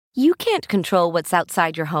You can't control what's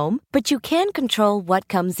outside your home, but you can control what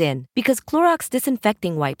comes in. Because Clorox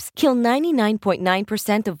disinfecting wipes kill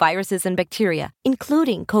 99.9% of viruses and bacteria,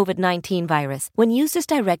 including COVID-19 virus, when used as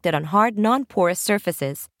directed on hard, non-porous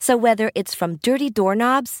surfaces. So whether it's from dirty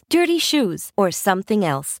doorknobs, dirty shoes, or something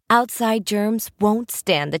else, outside germs won't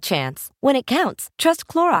stand a chance. When it counts, trust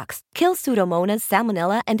Clorox. Kill Pseudomonas,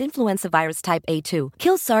 Salmonella, and influenza virus type A2.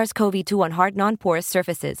 Kill SARS-CoV-2 on hard, non-porous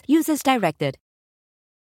surfaces. Use as directed.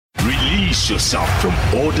 Release yourself from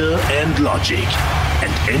order and logic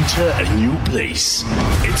and enter a new place.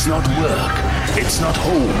 It's not work. It's not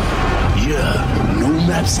home. Here, no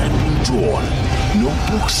maps have been drawn. No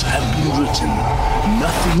books have been written.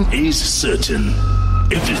 Nothing is certain.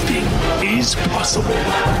 Everything is possible.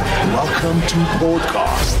 Welcome to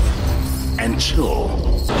Podcast and Chill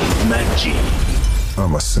with Matt G.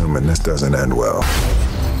 I'm assuming this doesn't end well.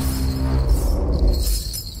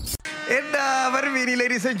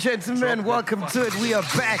 Ladies and gentlemen, welcome to it. We are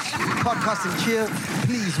back. Podcast and Chill.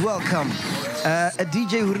 Please welcome a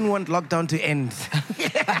DJ who didn't want lockdown to end.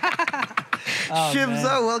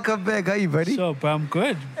 Shimza, welcome back. How are you, buddy? Sure, but I'm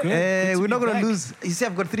good. Good we're not going to lose. You see,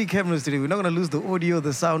 I've got 3 cameras today. We're not going to lose the audio,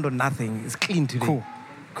 the sound, or nothing. It's clean today.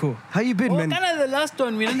 Cool. How you been, man? Kind of the last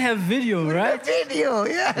one, we didn't have video, right? Video,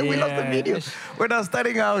 we lost the video. When I was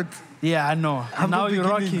starting out. Yeah, I know. Now you're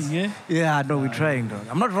rocking, yeah? Yeah, I know, we're trying, dog.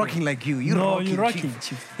 I'm not rocking like you. You're rocking,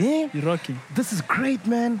 Chief. Yeah? You're rocking. This is great,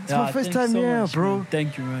 man. It's my first time here, bro. Man.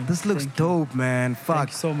 Thank you, man. This looks dope, man. Fuck. Thank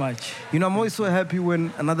you so much. You know, I'm always so happy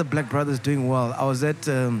when another black brother's doing well. I was at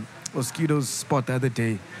Mosquito's spot the other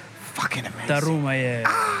day. Fucking amazing. Daruma,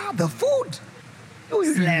 yeah. The food.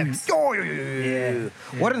 Slaps. Yeah.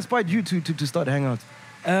 What inspired you to start Hangout?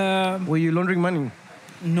 Were you laundering money?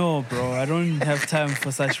 No, bro. I don't have time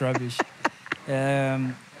for such rubbish.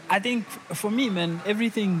 I think for me, man,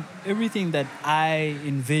 everything that I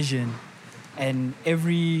envision and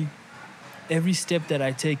every step that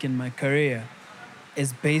I take in my career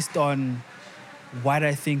is based on what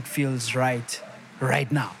I think feels right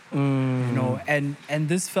now. You know, and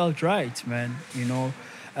this felt right, man. You know,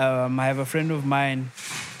 I have a friend of mine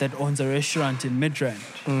that owns a restaurant in Midrand.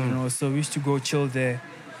 You know, so we used to go chill there,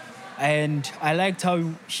 and I liked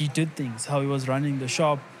how he did things, how he was running the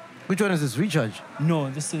shop. Which one is this? Recharge? No,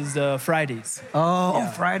 this is Fridays.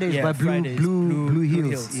 Fridays by Fridays. Blue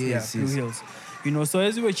Hills. Yes. Blue Hills. You know, so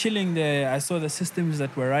as we were chilling there, I saw the systems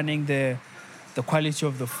that were running there, the quality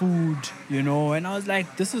of the food, you know, and I was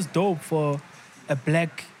like, this is dope for a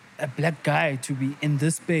black guy to be in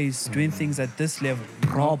this space doing things at this level.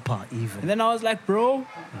 Proper, even. And then I was like, bro,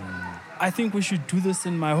 I think we should do this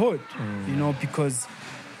in my hood, you know, because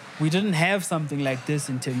we didn't have something like this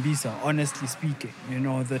in Tembisa, honestly speaking. You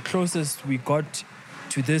know, the closest we got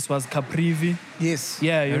to this was Caprivi. Yes.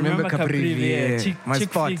 Yeah, you remember Caprivi? Yeah. My Chick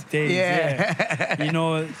spot. flick days. Yeah. You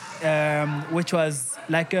know, which was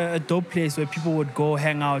like a dope place where people would go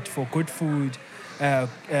hang out for good food,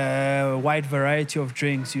 wide variety of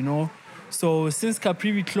drinks, you know. So since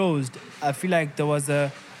Caprivi closed, I feel like there was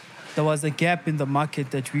a gap in the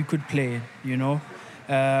market that we could play in, you know.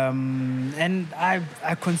 And I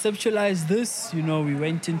conceptualized this, you know, we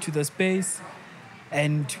went into the space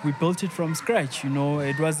and we built it from scratch, you know.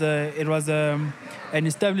 It was an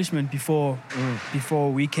establishment before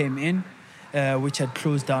we came in, which had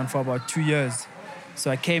closed down for about 2 years.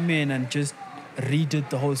 So I came in and just redid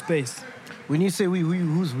the whole space. When you say we,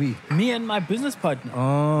 who's we? Me and my business partner. Oh. You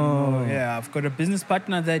know, yeah, I've got a business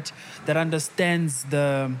partner that understands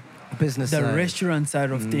the restaurant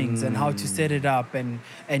side of things and how to set it up, and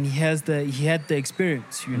he had the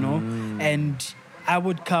experience, you know. And I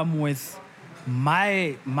would come with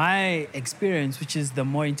my experience, which is the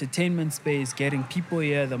more entertainment space, getting people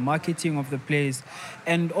here, the marketing of the place,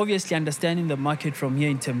 and obviously understanding the market from here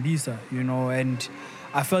in Tembisa, you know. And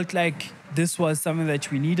I felt like this was something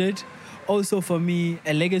that we needed. Also for me,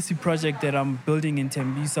 a legacy project that I'm building in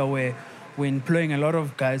Tembisa, where we're employing a lot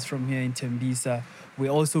of guys from here in Tembisa.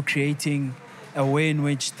 We're also creating a way in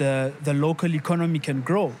which the local economy can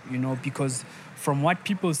grow, you know, because from what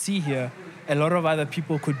people see here, a lot of other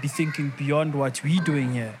people could be thinking beyond what we're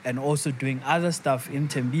doing here and also doing other stuff in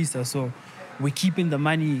Tembisa. So we're keeping the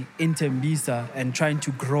money in Tembisa and trying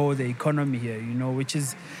to grow the economy here, you know, which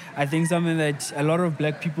is, I think, something that a lot of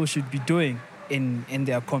black people should be doing in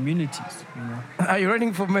their communities, you know. Are you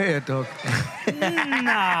running for mayor, dog?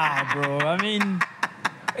 Nah, bro. I mean,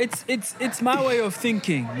 it's my way of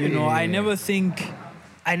thinking, you know. I never think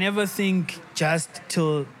just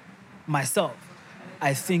till myself.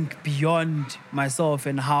 I think beyond myself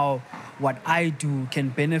and how what I do can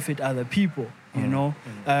benefit other people, you know.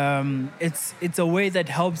 It's a way that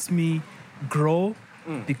helps me grow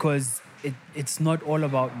because it's not all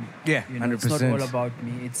about me. Yeah, you know, 100%. it's not all about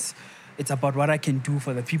me. It's about what I can do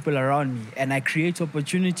for the people around me, and I create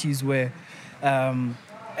opportunities where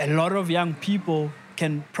a lot of young people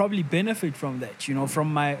can probably benefit from that. You know,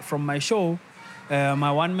 from my show,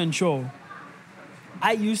 my one-man show,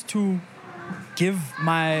 I used to give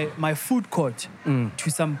my food court to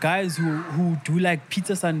some guys who do like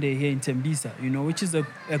Pizza Sunday here in Tembisa, you know, which is a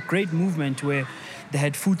great movement where they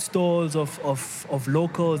had food stalls of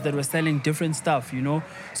locals that were selling different stuff, you know.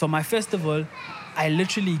 So my festival, I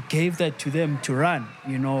literally gave that to them to run,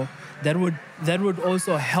 you know. That would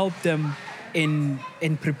also help them in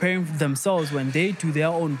preparing themselves when they do their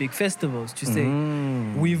own big festivals, to say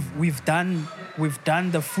we've done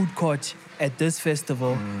the food court at this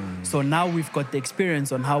festival, so now we've got the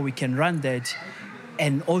experience on how we can run that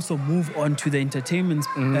and also move on to the entertainment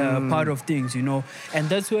part of things, you know. And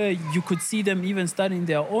that's where you could see them even starting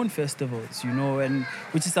their own festivals, you know, and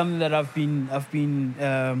which is something that I've been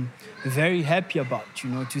very happy about, you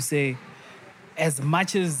know, to say, as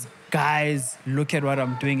much as guys look at what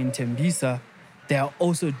I'm doing in Tembisa, they are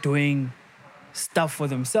also doing stuff for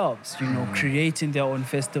themselves, you know, creating their own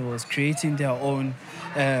festivals, creating their own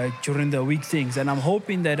during the week things. And I'm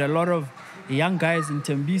hoping that a lot of young guys in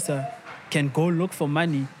Tembisa can go look for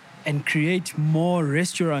money and create more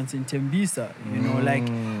restaurants in Tembisa, you know, like,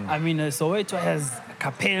 I mean, Soweto has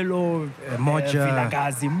Capello, Moja,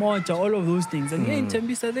 Vilagazi, Moja, all of those things. And here in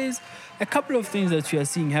Tembisa, there's a couple of things that we are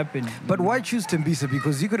seeing happen. But why choose Tembisa?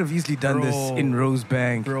 Because you could have easily done this in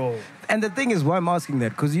Rosebank. Bro. And the thing is, why I'm asking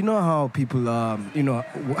that, because you know how people, you know,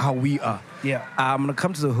 how we are. Yeah. I'm going to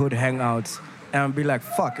come to the hood hangouts and I'll be like,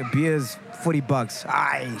 fuck, a beer's $40.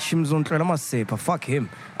 Aye, Shimza, I must say, but fuck him.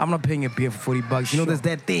 I'm not paying a beer for $40. You know, there's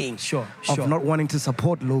that thing of not wanting to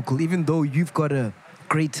support local, even though you've got a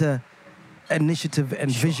greater initiative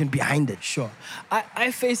and vision behind it. Sure.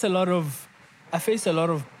 I face a lot of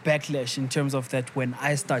backlash in terms of that when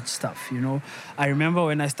I start stuff, you know. I remember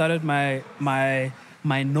when I started my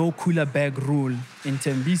no cooler bag rule in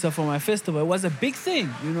Tembisa for my festival, it was a big thing,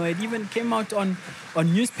 you know. It even came out on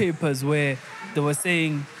newspapers where they were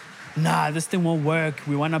saying, nah, this thing won't work,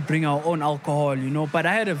 we want to bring our own alcohol, you know. But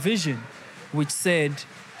I had a vision which said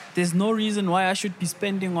there's no reason why I should be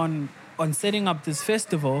spending on setting up this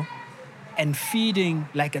festival and feeding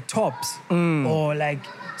like a Tops or like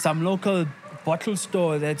some local bottle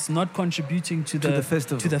store that's not contributing to the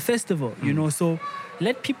festival, you know. So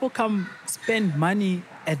let people come spend money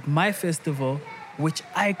at my festival, which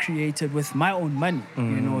I created with my own money,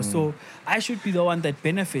 you know. So I should be the one that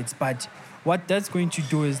benefits. But what that's going to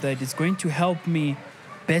do is that it's going to help me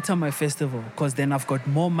better my festival, because then I've got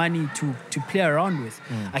more money to play around with.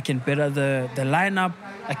 I can better the lineup,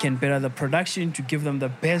 I can better the production to give them the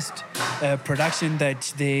best production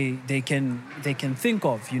that they can think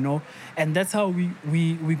of, you know. And that's how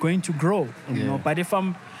we're going to grow, you know. But if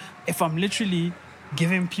I'm literally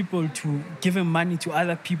giving money to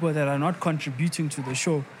other people that are not contributing to the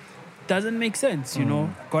show, doesn't make sense, you know.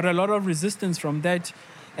 Got a lot of resistance from that.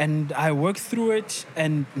 And I worked through it,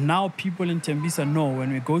 and now people in Tembisa know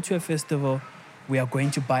when we go to a festival, we are going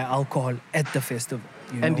to buy alcohol at the festival.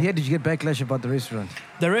 You know? And here, did you get backlash about the restaurant?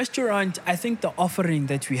 The restaurant, I think the offering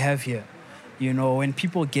that we have here, you know, when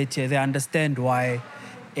people get here, they understand why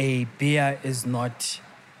a beer is not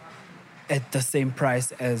at the same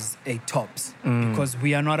price as a Tops. Because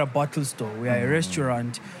we are not a bottle store. We are a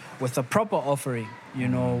restaurant with a proper offering. You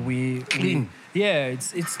know, clean.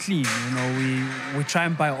 It's clean. You know, we try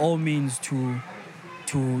and by all means to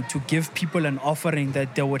give people an offering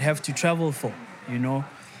that they would have to travel for, you know.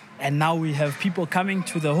 And now we have people coming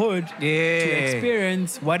to the hood to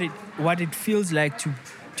experience what it feels like to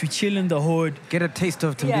chill in the hood. Get a taste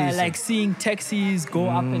of Tembisa. Yeah, like seeing taxis go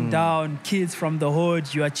up and down, kids from the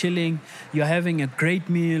hood, you are chilling, you're having a great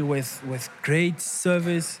meal with great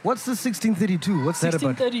service. What's the 1632? What's that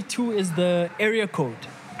about? 1632 is the area code.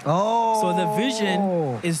 Oh. So the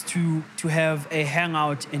vision is to have a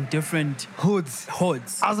hangout in different hoods.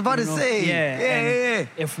 I was about to say. Yeah.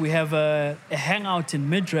 If we have a hangout in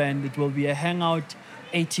Midrand, it will be a hangout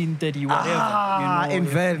 1830 whatever. In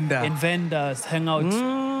Venda. In Venda's hangout,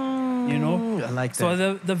 you know. I like that.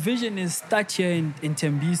 So the vision is start here in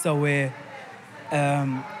Tembisa, where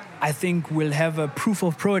I think we'll have a proof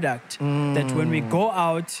of product that when we go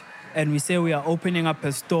out and we say we are opening up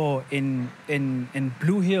a store in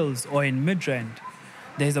Blue Hills or in Midrand,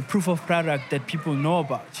 there's a proof of product that people know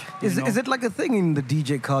about. Is it like a thing in the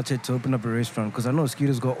DJ culture to open up a restaurant? Because I know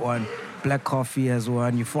Skeeter's got one, Black Coffee has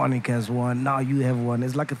one, Euphonic has one, now you have one.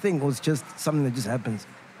 It's like a thing, or it's just something that just happens?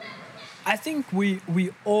 I think we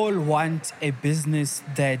all want a business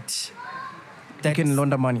that You can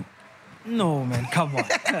launder money. No, man, come on.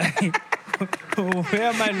 Where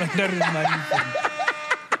am I laundering money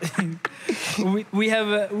from? we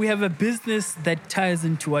have a business that ties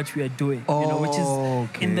into what we are doing, which is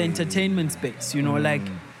in the entertainment space. Like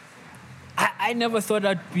I never thought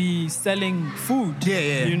I'd be selling food.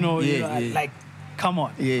 Like, come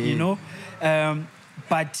on,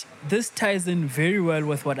 but this ties in very well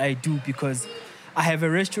with what I do because I have a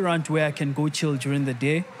restaurant where I can go chill during the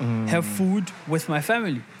day, have food with my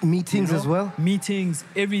family. Meetings as well? Meetings,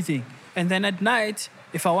 everything. And then at night,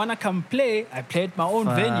 if I want to come play, I play at my own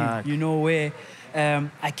venue, where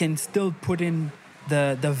I can still put in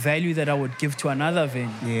the value that I would give to another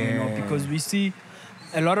venue. Because we see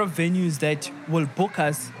a lot of venues that will book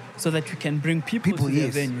us so that we can bring people to their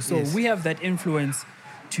venue. So we have that influence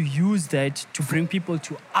to use that to bring people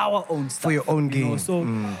to our own stuff. For your own game. So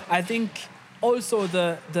I think also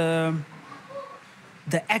the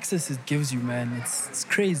access it gives you, man, it's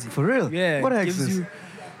crazy. For real? Yeah. What access?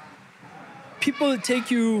 People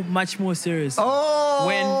take you much more seriously.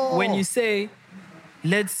 When you say,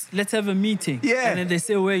 let's have a meeting. Yeah. And then they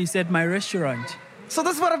say, where? You said my restaurant. So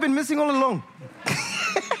that's what I've been missing all along.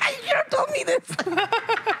 You told me this.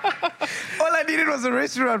 All I needed was a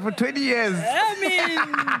restaurant for 20 years. I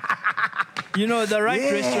mean, the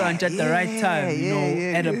right restaurant at the right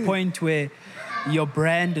time, at a point where your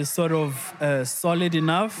brand is sort of solid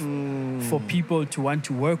enough for people to want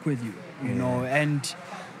to work with you, and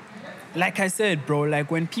like I said, bro,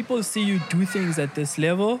 like when people see you do things at this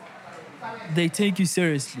level, they take you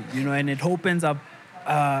seriously, and it opens up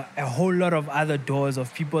a whole lot of other doors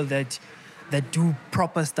of people that do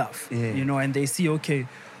proper stuff, and they see, okay,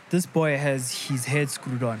 this boy has his head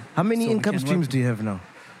screwed on. How many income streams do you have now?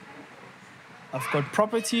 I've got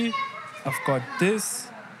property, I've got this.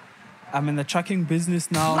 I'm in the trucking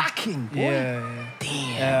business now. Trucking, boy? Yeah.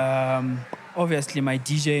 Damn. Obviously, my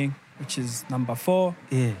DJing, which is number 4.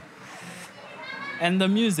 Yeah. And the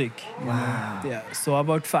music. Wow. Yeah, so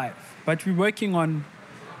about 5. But we're working on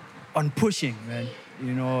pushing, man.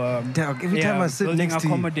 Dog, every time I sit next to you.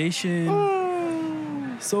 Accommodation.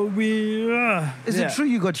 So we... Is it true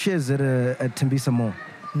you got shares at Tembisa Mall?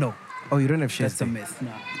 No. Oh, you don't have shares? That's a myth,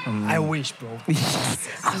 no. I wish, bro.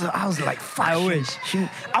 I was like, fuck. I wish.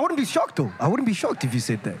 I wouldn't be shocked, though. I wouldn't be shocked if you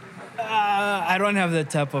said that. I don't have that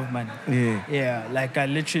type of money. Yeah. Yeah, like I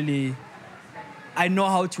know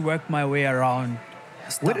how to work my way around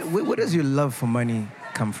stuff. Where does your love for money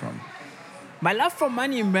come from? My love for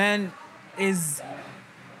money, man, is...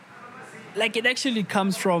 Like, it actually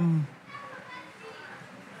comes from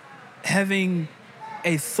having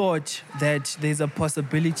a thought that there's a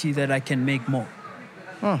possibility that I can make more.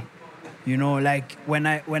 Huh. Like when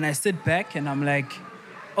I sit back and I'm like,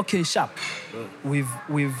 okay, sharp, we've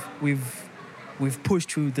pushed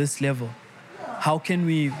to this level. How can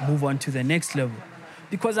we move on to the next level?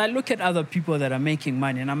 Because I look at other people that are making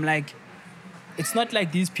money and I'm like, it's not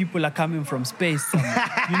like these people are coming from space somewhere,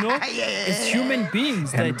 It's human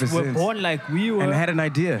beings that 100%. were born like we were. And had an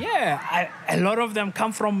idea. Yeah, a lot of them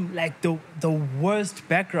come from like the worst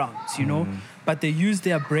backgrounds, But they use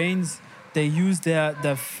their brains, they use the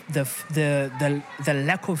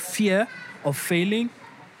lack of fear of failing,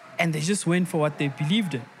 and they just went for what they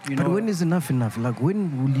believed in, But when is enough? Like,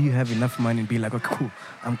 when will you have enough money and be like, okay, cool,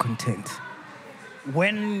 I'm content?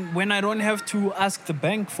 When I don't have to ask the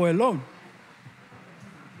bank for a loan.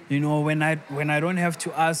 When I don't have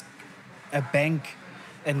to ask a bank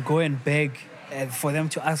and go and beg for them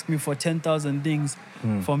to ask me for 10,000 things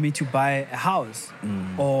for me to buy a house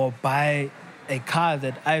or buy a car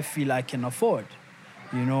that I feel I can afford.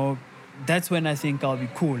 That's when I think I'll be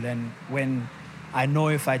cool. And when I know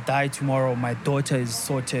if I die tomorrow, my daughter is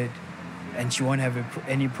sorted and she won't have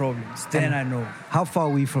any problems, then I know. How far are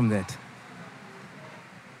we from that?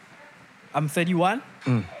 I'm 31.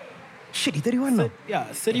 Shit, you 31 now? Yeah,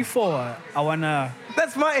 34. I wanna...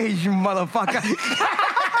 That's my age, you motherfucker.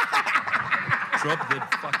 Drop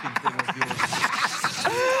that fucking thing of yours.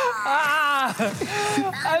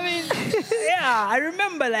 I mean, yeah, I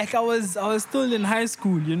remember like I was still in high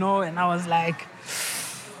school, and I was like,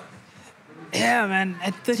 yeah, man,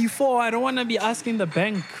 at 34, I don't want to be asking the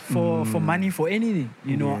bank for money for anything,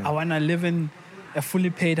 I want to live in a fully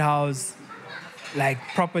paid house, like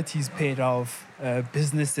properties paid off,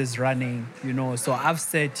 businesses running, so I've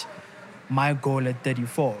set my goal at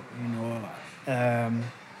 34,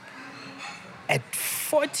 at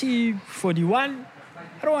 40, 41,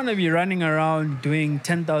 I don't want to be running around doing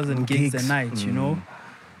 10,000 gigs a night,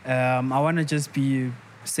 I want to just be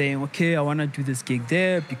saying, okay, I want to do this gig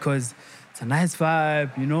there because it's a nice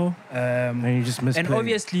vibe, you know. And you just miss and playing.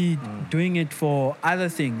 obviously doing it for other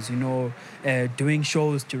things, you know, doing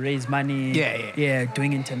shows to raise money. Yeah,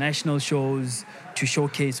 doing international shows to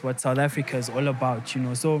showcase what South Africa is all about, you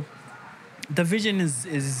know. So the vision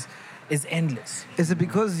is endless. Is it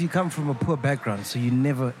because you come from a poor background, so you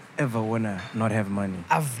never ever wanna not have money?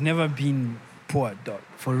 I've never been poor, dog.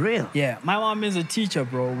 For real? Yeah, my mom is a teacher,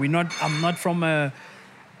 bro. I'm not from a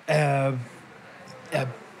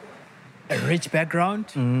rich background.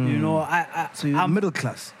 You know, So you're I'm middle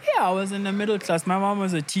class. Yeah, I was in the middle class. My mom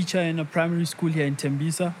was a teacher in a primary school here in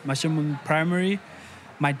Tembisa, Mashimun Primary.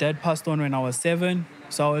 My dad passed on when I was 7,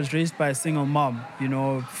 so I was raised by a single mom. You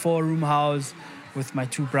know, 4-room house with my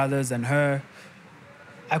 2 brothers and her.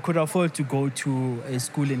 I could afford to go to a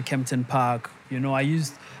school in Kempton Park. You know, I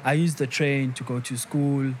used the train to go to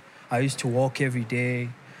school. I used to walk every day.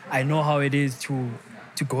 I know how it is to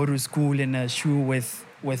go to school in a shoe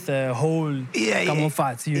with a whole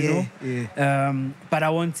camouflage, you know. Yeah. But I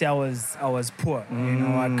won't say I was poor. You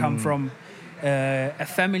know, I come from a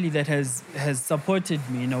family that has supported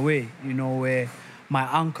me in a way. You know, where my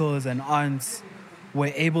uncles and aunts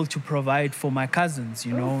were able to provide for my cousins.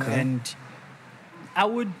 You know, and I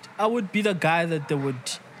would be the guy that they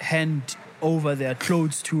would hand over their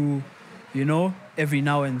clothes to, you know, every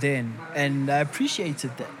now and then, and I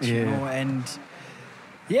appreciated that. You know, and.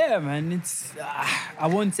 Yeah, man, it's... I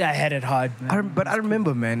won't say I had it hard, man. But I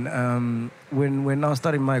remember, man, when I was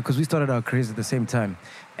starting because we started our careers at the same time,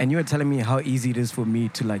 and you were telling me how easy it is for me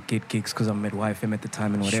to, like, get gigs because I'm at YFM at the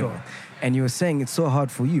time and whatever. Sure. And you were saying it's so hard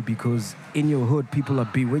for you because in your hood, people are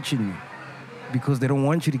bewitching you because they don't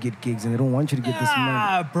want you to get gigs and they don't want you to get this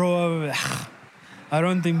money. Bro, I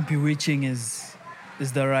don't think bewitching is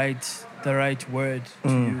the right word to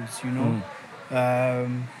use, you know?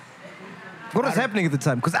 What was happening at the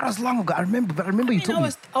time? Because that was long ago. I remember you told me.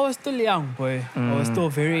 I was still young, boy. I was still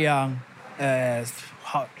very young.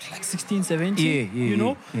 Like 16, 17, you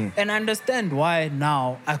know? Yeah. And I understand why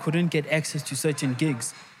now I couldn't get access to certain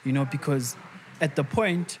gigs, you know, because at the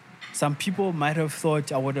point, some people might have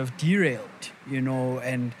thought I would have derailed, you know,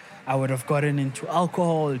 and I would have gotten into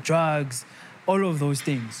alcohol, drugs, all of those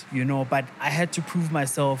things, you know, but I had to prove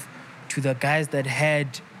myself to the guys that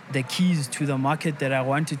had the keys to the market that I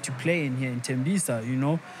wanted to play in here in Tembisa, you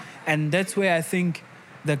know? And that's where I think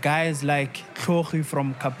the guys like Tlhogi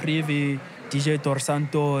from Caprivi, DJ Dor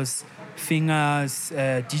Santos, Fingers,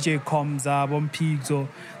 DJ Komza, Bompigzo,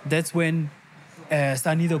 that's when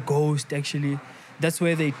Sunny the Ghost, actually, that's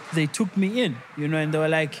where they took me in, you know, and they were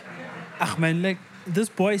like, ah, man, like, this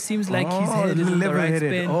boy seems like his head is in the right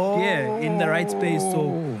space. Yeah, in the right space,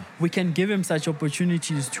 so we can give him such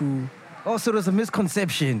opportunities to... Oh, so it was a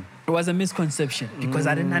misconception. It was a misconception because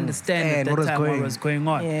I didn't understand at that time what was going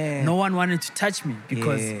on. Yeah. No one wanted to touch me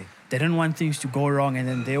because they didn't want things to go wrong, and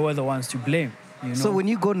then they were the ones to blame. You know? So when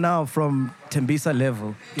you go now from Tembisa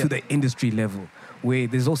level to the industry level, where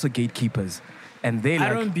there's also gatekeepers, and they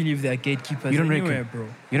I don't believe they're gatekeepers anywhere, bro.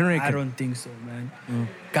 You don't reckon? I don't think so, man.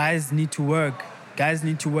 Guys need to work. Guys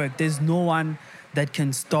need to work. There's no one that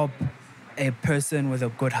can stop a person with a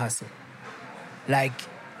good hustle. Like,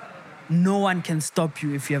 no one can stop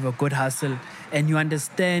you if you have a good hustle and you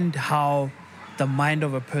understand how the mind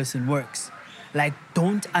of a person works. Like,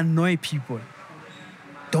 don't annoy people.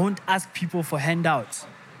 Don't ask people for handouts.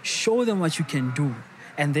 Show them what you can do,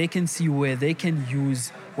 and they can see where they can use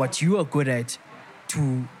what you are good at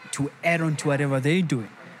to add on to whatever they're doing.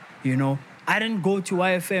 You know, I didn't go to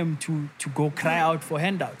YFM to go cry out for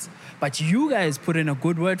handouts, but you guys put in a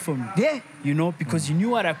good word for me. Yeah. You know, because you knew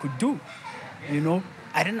what I could do. You know,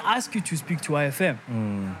 I didn't ask you to speak to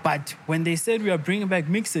YFM, but when they said we are bringing back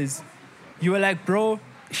mixes, you were like, bro,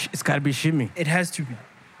 it's gotta be shimmy. it has to be,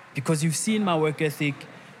 because you've seen my work ethic.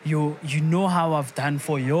 You know how I've done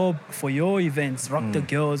for your events, Rock the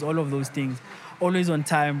Girls, all of those things. Always on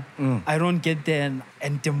time. I don't get there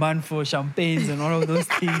and demand for champagnes and all of those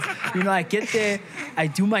things. You know, I get there, I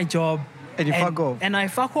do my job. And you fuck off. And I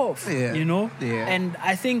fuck off, Yeah. you know? Yeah. And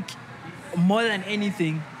I think more than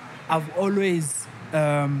anything, I've always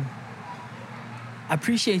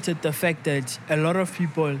appreciated the fact that a lot of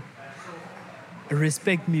people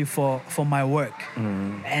respect me for my work.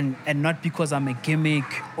 And not because I'm a gimmick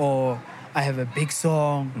or I have a big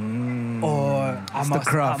song or the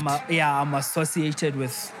craft. I'm associated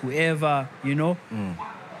with whoever, you know.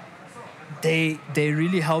 They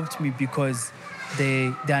really helped me because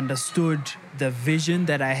they understood the vision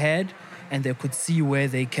that I had, and they could see where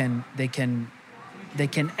they can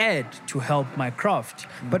add to help my craft.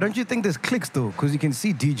 But don't you think there's cliques though? Because you can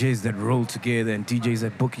see DJs that roll together and DJs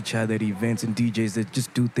that book each other at events and DJs that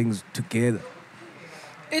just do things together.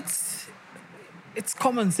 it's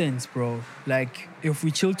common sense, bro. Like, if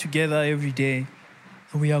we chill together every day,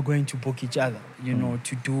 we are going to book each other, you know,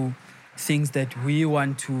 to do things that we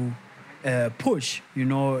want to push, you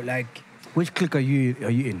know, like... Which clique are you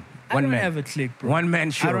in? I don't have a clique, bro. One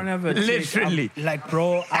man show. I don't have a clique. Literally. Like,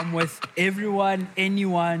 bro, I'm with everyone,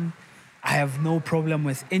 anyone. I have no problem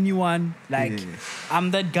with anyone. Like,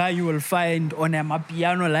 I'm that guy you will find on a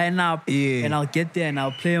piano lineup, and I'll get there and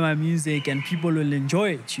I'll play my music and people will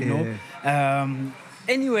enjoy it, you know?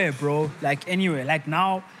 Anywhere, bro. Like, anywhere. Like,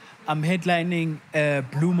 now I'm headlining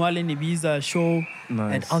Blue Mall in Ibiza show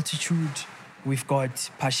at Altitude. We've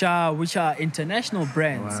got Pasha, which are international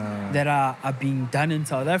brands that are being done in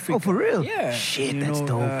South Africa. Oh, for real? Yeah. Shit, that's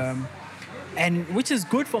dope. And which is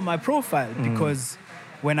good for my profile because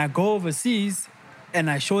when I go overseas and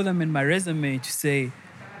I show them in my resume to say,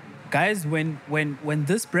 guys, when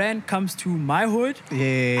this brand comes to my hood,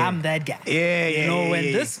 I'm that guy. You know,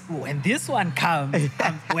 when this one comes,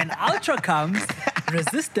 when Ultra comes,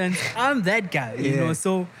 Resistance, I'm that guy. You know,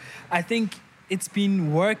 so I think it's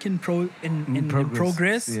been work in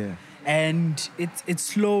progress. And it's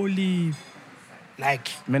slowly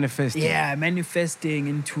like manifesting. Yeah, manifesting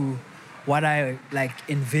into what I like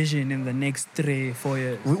envision in the next 3-4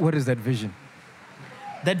 years. What is that vision?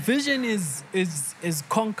 That vision is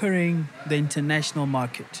conquering the international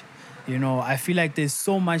market. You know, I feel like there's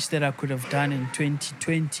so much that I could have done in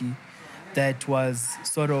 2020 that was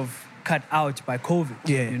sort of cut out by COVID.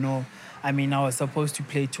 You know, I mean, I was supposed to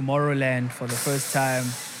play Tomorrowland for the first time.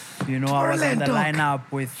 You know, I was on the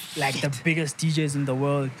lineup with like the biggest DJs in the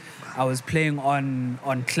world. I was playing on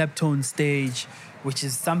Kleptone stage, which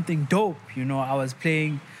is something dope. You know, I was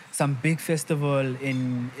playing some big festival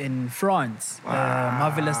in France,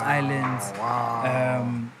 Marvelous Islands.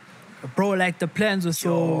 Bro, like the plans were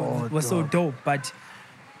so dope, but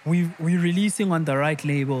we're releasing on the right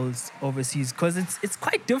labels overseas because it's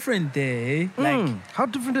quite different there. Like, how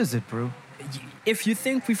different is it, bro? If you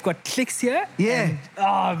think we've got clicks here,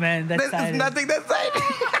 oh man, that's nothing that side.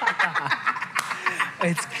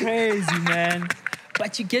 It's crazy, man.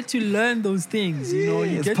 But you get to learn those things, you know.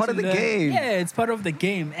 It's part of the game. Yeah, it's part of the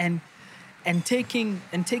game, and taking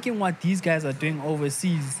what these guys are doing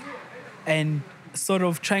overseas, and sort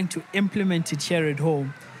of trying to implement it here at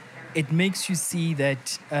home. It makes you see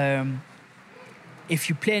that if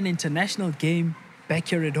you play an international game back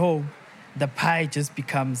here at home, the pie just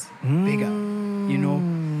becomes bigger. You know,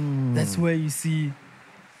 that's where you see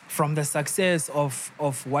from the success of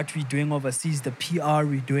what we're doing overseas, the PR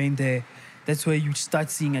we're doing there. That's where you start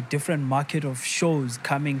seeing a different market of shows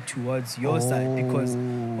coming towards your side because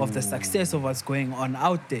of the success of what's going on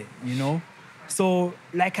out there, you know? So,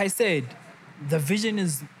 like I said, the vision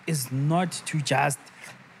is not to just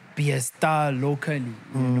be a star locally,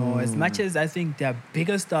 you know? As much as I think there are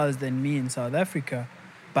bigger stars than me in South Africa,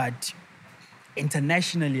 but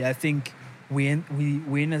internationally, I think we're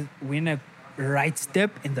in a right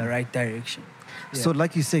step in the right direction. Yeah. So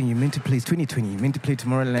like you're saying, you're meant to play 2020, you're meant to play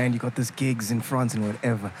Tomorrowland, you got these gigs in France and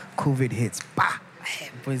whatever. COVID hits. Bah!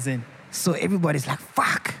 So everybody's like,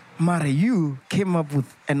 fuck. Mara, you came up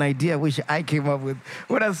with an idea which I came up with.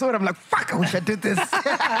 When I saw it, I'm like, fuck, I wish I did this.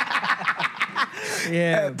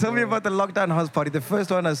 Tell me about the lockdown house party. The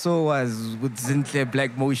first one I saw was with Zintle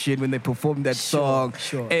Black Motion when they performed that song.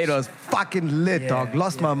 It was fucking lit, dog.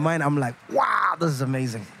 Lost my mind. I'm like, wow, this is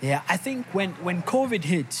amazing. Yeah, I think when COVID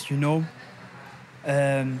hit, you know,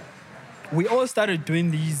 we all started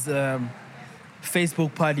doing these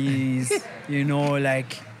Facebook parties, you know,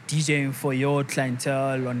 like DJing for your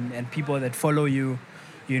clientele and people that follow you,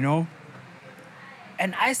 you know.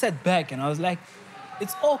 And I sat back and I was like,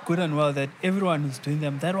 it's all good and well that everyone is doing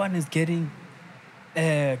them. That one is getting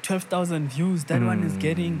 12,000 views. That one is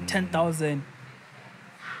getting 10,000.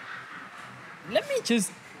 Let me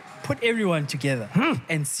just put everyone together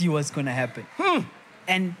and see what's going to happen.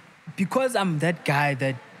 And because I'm that guy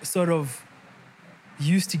that sort of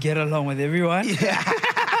used to get along with everyone,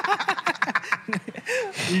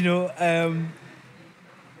 you know,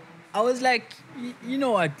 I was like, you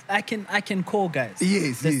know what, I can call guys.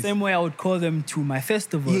 The same way I would call them to my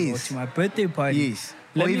festival or to my birthday party.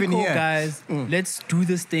 Let me call guys, let's do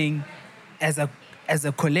this thing as a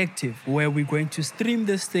collective where we're going to stream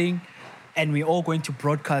this thing and we're all going to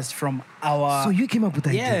broadcast from our... So you came up with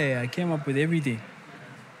that idea? Yeah, I came up with everything.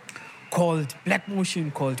 Called Black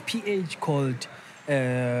Motion, called PH, called...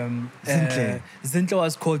 Zintle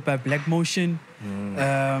was called by Black Motion.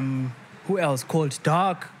 Who else? Called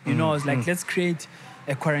Dark. You know, I was like, let's create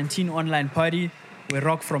a quarantine online party. We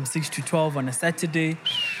rock from 6 to 12 on a Saturday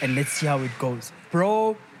and let's see how it goes.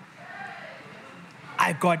 Bro,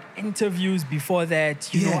 I got interviews before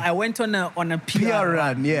that. You know, I went on a PR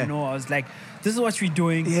run. Yeah. You know, I was like, this is what we're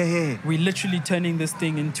doing. Yeah. We're literally turning this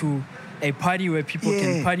thing into a party where people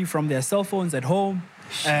can party from their cell phones at home.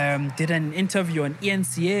 Did an interview on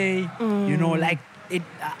ENCA. You know, like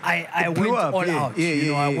I went all out.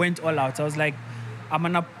 I went all out. I was like, I'm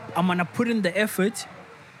gonna put in the effort,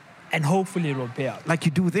 and hopefully it'll pay out. Like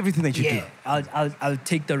you do with everything that you do. I'll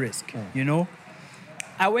take the risk. You know,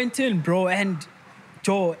 I went in, bro, and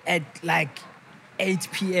Joe, at like 8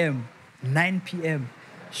 p.m., 9 p.m.,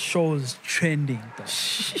 shows trending.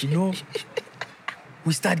 You know,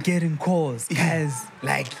 we start getting calls, guys.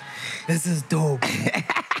 Like, this is dope.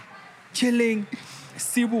 Chilling.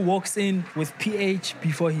 Sibu walks in with PH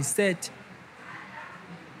before his set.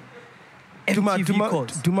 MTV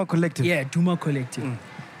calls. Duma Collective. Yeah, Duma Collective.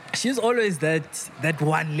 She's always that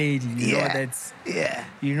one lady, you know, that's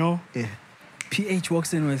you know. Yeah. PH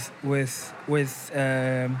walks in with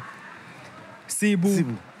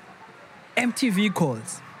Sibu. MTV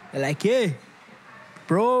calls. They're like, hey,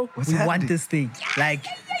 bro, we want this thing. Like,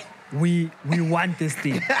 we want this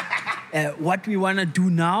thing. What we want to do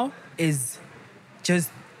now is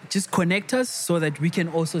just connect us so that we can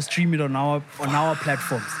also stream it on our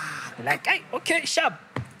platforms. They're like, hey, okay, sharp.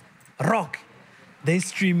 Rock. They're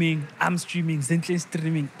streaming, I'm streaming, Zintle's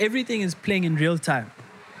streaming. Everything is playing in real time.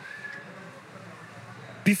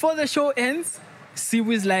 Before the show ends,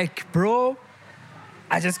 Sibu's like, bro,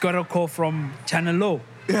 I just got a call from Channel O.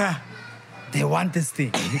 Yeah. They want this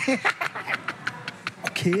thing.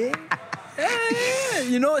 Okay.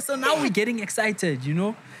 You know, so now we're getting excited, you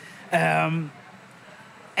know. And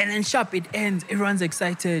then sharp, it ends. Everyone's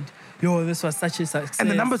excited. Yo, this was such a success.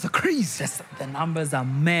 And the numbers are crazy. The numbers are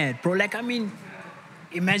mad, bro. Like, I mean,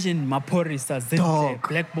 imagine Maporisa, Zintle,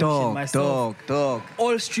 Black Motion, myself. Dog.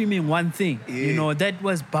 All streaming one thing. Yeah. You know, that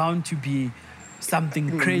was bound to be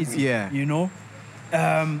something crazy. Yeah. You know?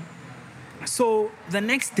 So the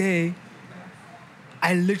next day,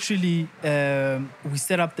 I literally, we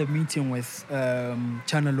set up the meeting with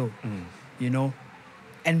Channel O, you know?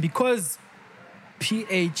 And because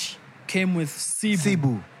PH came with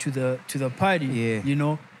Sibu to the party, you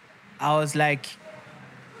know, I was like,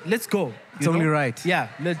 let's go. It's only right. Yeah,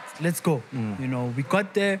 let's go. You know, we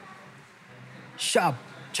got there. Sharp.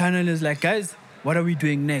 Channel is like, guys, what are we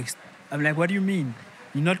doing next? I'm like, what do you mean?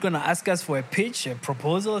 You're not gonna ask us for a pitch, a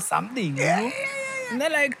proposal, something, you know? And they're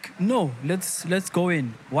like, no, let's go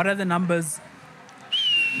in. What are the numbers?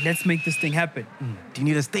 Let's make this thing happen. Do you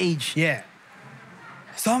need a stage? Yeah.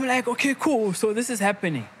 So I'm like, okay, cool. So this is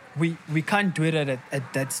happening. We can't do it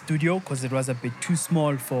at that studio because it was a bit too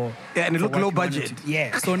small for... Yeah, and it looked what low we wanted budget. to do.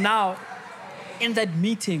 Yeah. So now, in that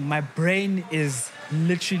meeting, my brain is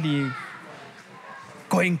literally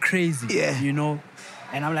going crazy. Yeah. You know?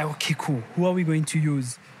 And I'm like, okay, cool. Who are we going to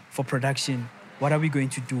use for production? What are we going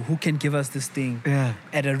to do? Who can give us this thing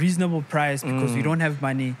at a reasonable price because we don't have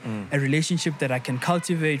money? A relationship that I can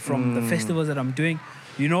cultivate from the festivals that I'm doing.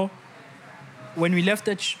 You know? When we left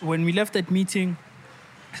that meeting,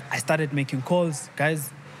 I started making calls. Guys,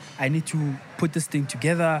 I need to put this thing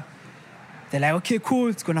together. They're like, okay, cool.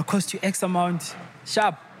 It's going to cost you X amount.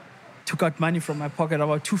 Sharp. Took out money from my pocket,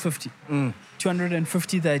 about 250.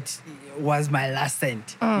 250 that was my last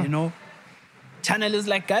cent, you know? Channel is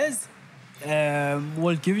like, guys,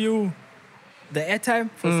 we'll give you the airtime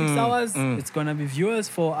for 6 hours. It's going to be viewers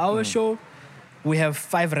for our show. We have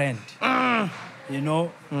 5 rand. You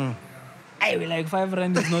know? Hey, we're like, 5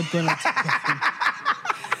 rand is not going to...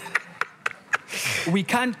 We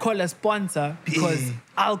can't call a sponsor because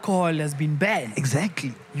alcohol has been banned.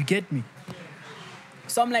 Exactly. You get me?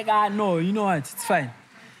 So I'm like, no, you know what? It's fine.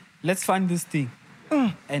 Let's fund this thing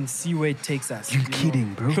and see where it takes us. You're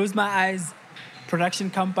kidding, bro. Close my eyes.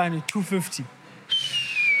 Production company, 250.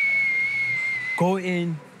 Go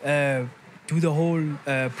in, do the whole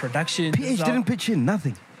production. PH didn't pitch in,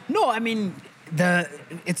 nothing. No, I mean,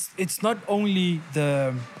 it's not only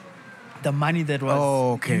the money that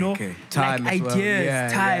was, you know, time like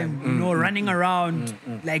ideas, time, you know, running around,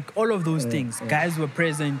 like all of those things. Guys were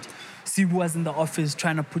present. Sibu was in the office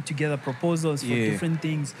trying to put together proposals for different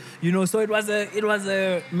things, you know. So it was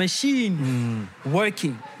a machine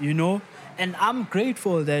working, you know. And I'm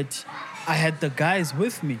grateful that I had the guys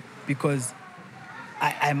with me because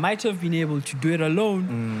I might have been able to do it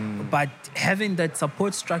alone, but having that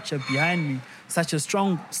support structure behind me, such a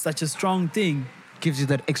strong thing, gives you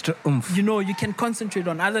that extra oomph. You know, you can concentrate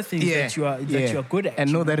on other things that you are good at,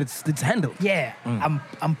 and know that it's handled. Yeah,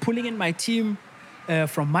 I'm pulling in my team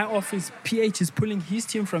from my office. PH is pulling his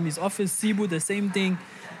team from his office. Sibu the same thing,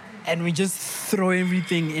 and we just throw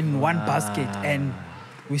everything in one basket and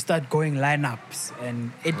we start going lineups,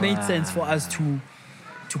 and it made sense for us to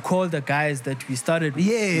call the guys that we started with.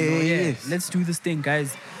 Yes. Let's do this thing,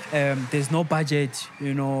 guys. There's no budget,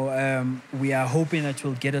 we are hoping that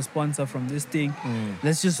we'll get a sponsor from this thing.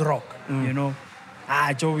 Let's just rock,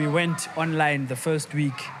 Joe, we went online the first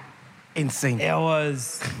week. Insane. It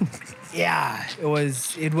was,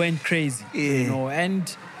 it went crazy,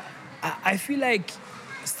 and I feel like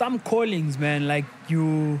some callings, man, like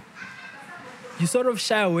you sort of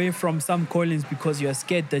shy away from some callings because you're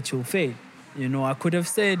scared that you'll fail. I could have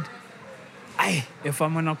said, if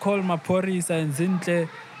I'm gonna call my Poris and Zintle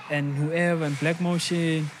and whoever and Black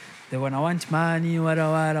Motion, they're gonna want money, wada,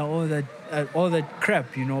 all that crap,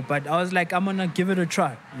 But I was like, I'm gonna give it a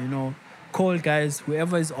try, Call guys,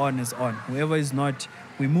 whoever is on, whoever is not,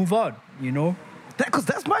 we move on, Because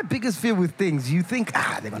that's my biggest fear with things. You think,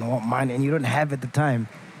 they're gonna want money, and you don't have at the time,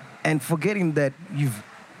 and forgetting that you've,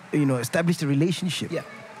 established a relationship.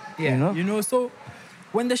 Yeah. So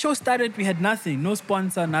when the show started, we had nothing, no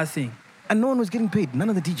sponsor, nothing. And no one was getting paid, none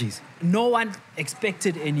of the DJs. No one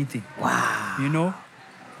expected anything. Wow.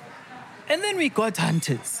 And then we got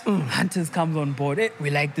Hunters. Hunters comes on board. Hey, we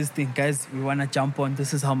like this thing, guys. We want to jump on.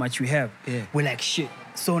 This is how much we have. Yeah. We're like, shit.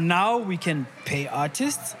 So now we can pay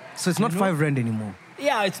artists. So it's not 5 rand anymore.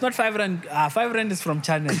 Yeah, it's not 5 rand. 5 rand is from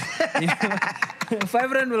Channel.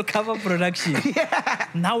 5 rand will cover production. Yeah.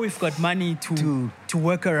 Now we've got money to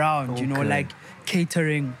work around, Okay. like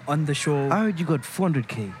catering on the show. I heard you got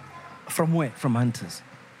 400K. From where? From Hunters.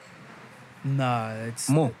 Nah, that's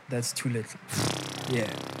more. That's too little. Yeah,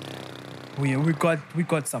 we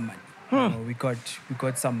got some money. We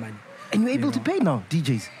got some money. And you're able to pay now,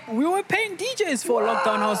 DJs. We were paying DJs for a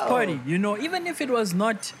lockdown house party. Even if it was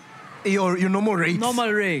not your normal rates.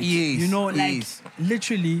 Normal rates. Yes.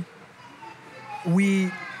 Literally,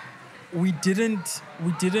 we didn't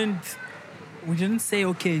say,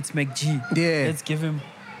 okay, it's McG. Yeah. Let's give him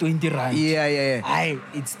 20 rand. Yeah.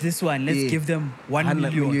 It's this one. Let's give them 1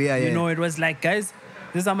 million. It was like, guys,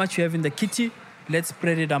 this is how much we have in the kitty. Let's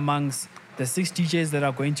spread it amongst the 6 DJs that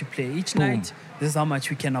are going to play each night. This is how much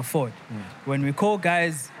we can afford. When we call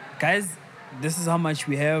guys, this is how much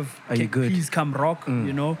we have. Are you good? Please come rock,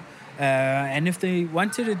 and if they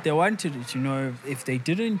wanted it, they wanted it. If they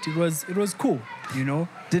didn't, it was cool,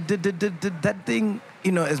 Did that thing,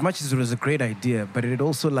 as much as it was a great idea, but it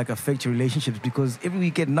also affect your relationships, because every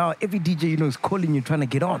weekend now, every DJ, is calling you trying to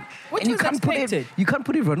get on. Which and was expected. You can't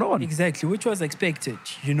put everyone on. Exactly, which was expected,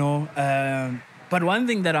 But one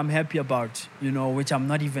thing that I'm happy about, which I'm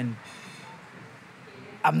not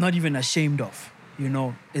even ashamed of,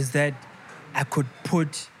 is that I could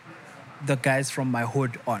put the guys from my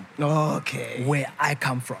hood on. Okay. Where I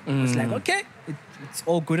come from. It's like, okay, it's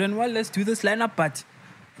all good and well, let's do this lineup, but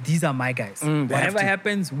these are my guys. Whatever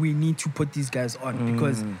happens, we need to put these guys on,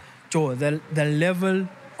 because, Joe, the level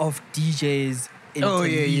of DJs in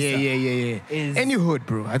Tembisa is... Any hood,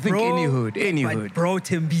 bro. I think any hood. Bro,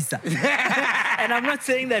 Tembisa. And I'm not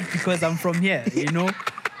saying that because I'm from here,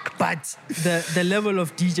 but the level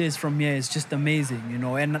of DJs from here is just amazing,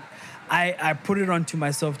 and I put it onto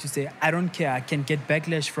myself to say, I don't care. I can get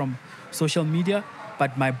backlash from social media,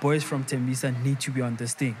 but my boys from Tembisa need to be on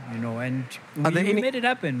this thing, and we made it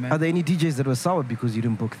happen, man. Are there any DJs that were sour because you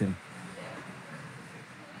didn't book them?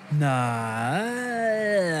 Nah,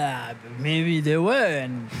 maybe they were,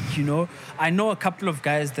 and, I know a couple of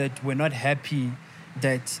guys that were not happy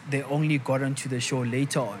that they only got onto the show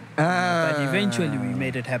later on. But eventually we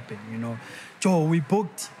made it happen, Joe, we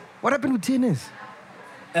booked... What happened with TNS?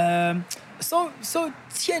 So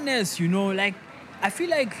TNS, I feel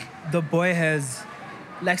like the boy has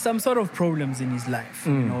some sort of problems in his life,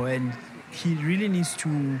 and he really needs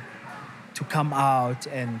to come out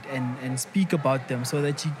and speak about them so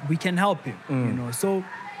that we can help him, So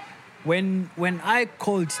when I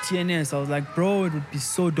called TNS, I was like, bro, it would be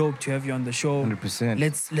so dope to have you on the show. 100%.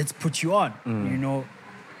 Let's put you on,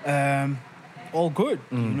 all good.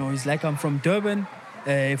 He's like, I'm from Durban.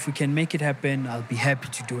 If we can make it happen, I'll be happy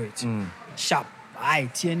to do it. Sharp.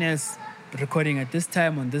 TNS recording at this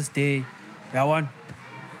time on this day. I want.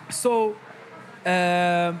 So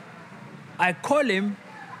I call him,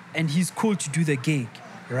 and he's cool to do the gig,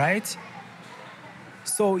 right?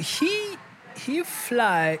 So he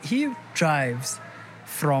drives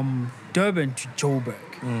from Durban to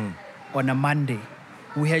Joburg on a Monday.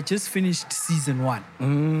 We had just finished season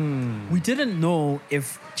 1. We didn't know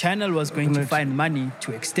if Channel was going to find money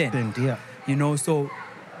to extend. So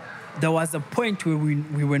there was a point where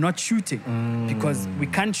we were not shooting because we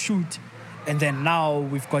can't shoot. And then now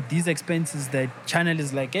we've got these expenses that Channel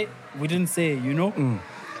is like, hey, we didn't say,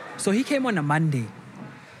 So he came on a Monday.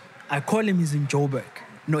 I call him, he's in Joburg.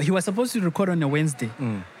 No, he was supposed to record on a Wednesday.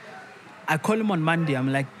 I call him on Monday.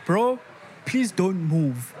 I'm like, bro, please don't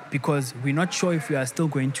move because we're not sure if we are still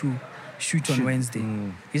going to shoot on Wednesday.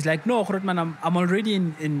 He's like, no, Grootman, I'm already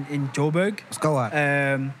in Joburg.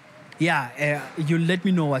 You let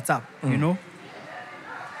me know what's up, you know?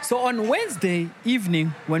 So on Wednesday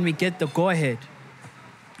evening, when we get the go-ahead,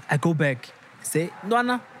 I go back, say,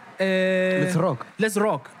 Ndwana, let's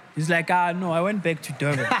rock. He's like, no, I went back to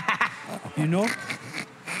Durban. You know?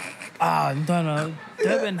 Ndwana,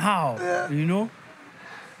 Durban how? You know?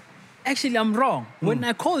 Actually, I'm wrong. When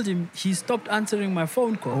I called him, he stopped answering my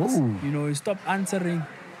phone calls. You know, he stopped answering.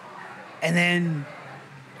 And then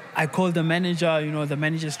I called the manager. You know, the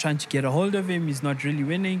manager's trying to get a hold of him. He's not really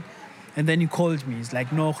winning. And then he called me. He's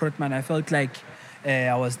like, no, Grootman, I felt like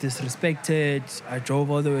I was disrespected. I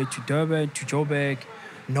drove all the way to Durban, to Joburg.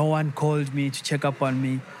 No one called me to check up on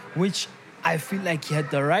me, which I feel like he had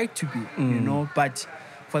the right to be, you know. But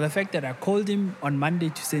for the fact that I called him on Monday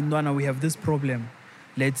to say, Ndwana, we have this problem.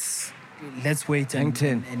 Let's wait and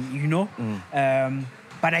you know.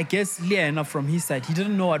 But I guess enough from his side, he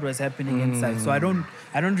didn't know what was happening inside. So I don't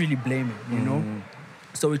really blame him, you know.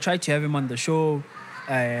 So we tried to have him on the show,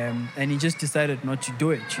 and he just decided not to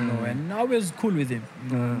do it, you know. And I was cool with him,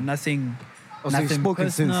 you know, nothing spoken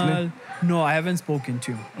personal. Since, no, I haven't spoken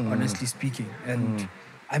to him, honestly speaking. And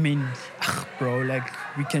I mean, bro, like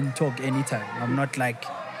we can talk anytime. I'm not like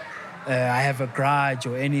I have a grudge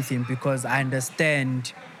or anything because I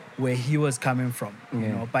understand where he was coming from, you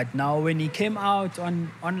know. But now when he came out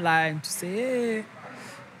online to say,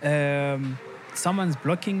 hey, someone's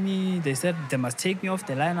blocking me, they said they must take me off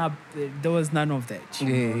the lineup, there was none of that.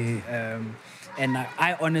 And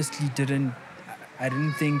I honestly didn't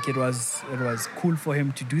think it was cool for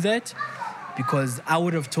him to do that, because I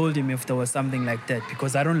would have told him if there was something like that,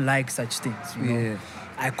 because I don't like such things, you know.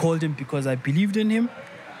 I called him because I believed in him,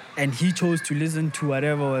 and he chose to listen to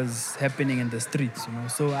whatever was happening in the streets, you know.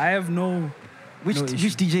 So I have no... Which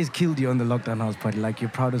DJs killed you on the lockdown house party? Like your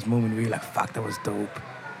proudest moment where you're like, fuck, that was dope.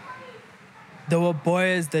 There were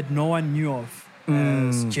boys that no one knew of.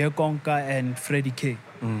 Jay Konka and Freddie K.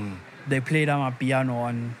 They played on piano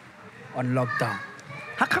on lockdown.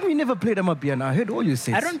 How come you never played piano? I heard all your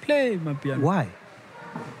sets. I don't play piano. Why?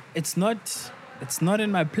 It's not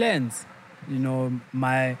in my plans. You know,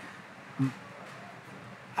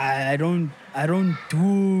 I don't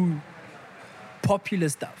do popular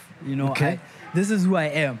stuff. You know, okay. This is who I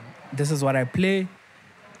am. This is what I play.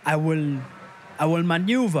 I will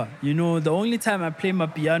maneuver. You know, the only time I play my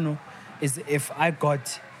piano is if I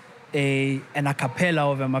got an a cappella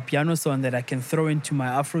of a piano song that I can throw into my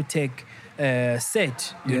Afrotech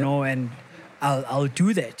set, you know, and I'll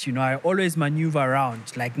do that. You know, I always maneuver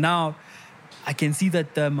around. Like now, I can see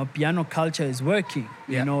that the piano culture is working,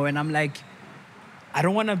 you know, and I'm like, I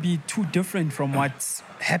don't want to be too different from what's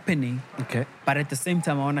happening. Okay. But at the same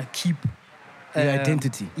time, I want to keep... your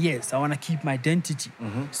identity. Yes, I want to keep my identity.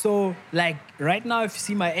 So, like, right now, if you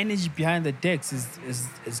see my energy behind the decks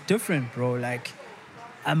is different, bro. Like,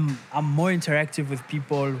 I'm more interactive with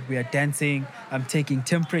people. We are dancing. I'm taking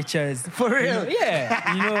temperatures. For real? You know,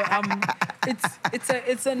 yeah. You know,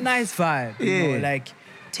 it's a nice vibe. You know, like,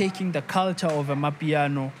 taking the culture of a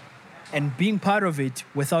mapiano and being part of it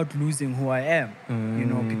without losing who I am. You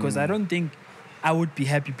know, because I don't think I would be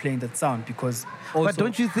happy playing that sound, because also... But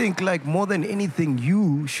don't you think, like, more than anything,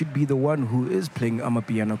 you should be the one who is playing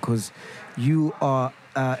amapiano, because you are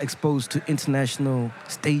exposed to international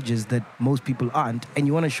stages that most people aren't, and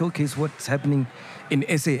you want to showcase what's happening in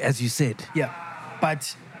SA, as you said. Yeah,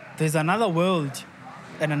 but there's another world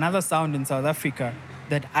and another sound in South Africa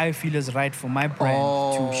that I feel is right for my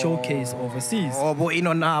brand to showcase overseas. Oh, boy,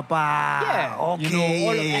 yeah, okay. You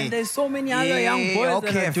know, and there's so many other young boys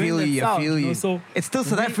that are doing that sound. I feel you. Know, so it's still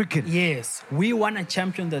South African. Yes, we want to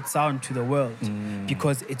champion that sound to the world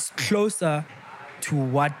because it's closer to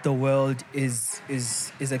what the world is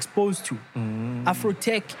exposed to.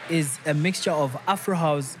 Afro-tech is a mixture of Afro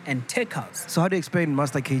house and tech house. So how do you explain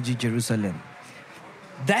Master KG Jerusalem?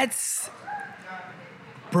 That's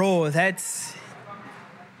God.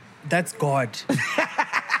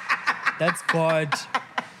 That's God,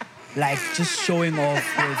 like, just showing off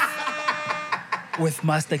with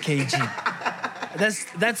Master KG.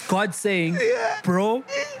 That's God saying, bro,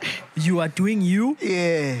 you are doing you,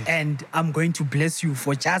 and I'm going to bless you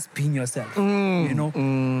for just being yourself. You know?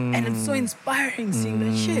 And it's so inspiring seeing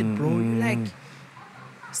that shit, bro. Like,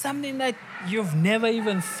 something that you've never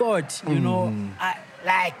even thought, you know?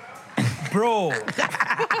 Bro.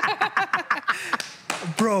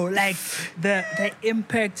 Bro, like, the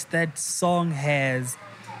impact that song has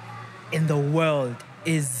in the world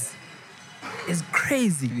is is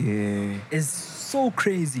crazy. Yeah. Is so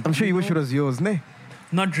crazy. I'm sure you wish it was yours, ne?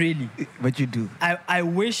 Not really. But you do. I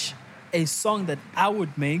wish a song that I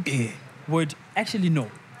would make would actually no.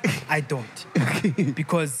 I don't.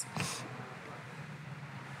 Because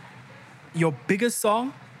your biggest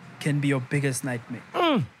song can be your biggest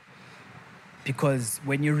nightmare. Because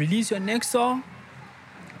when you release your next song,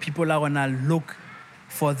 people are gonna look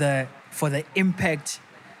for the impact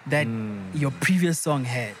that your previous song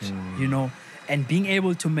had, you know, and being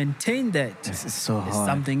able to maintain that This is so is hard.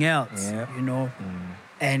 something else, Yeah. you know,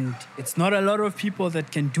 and it's not a lot of people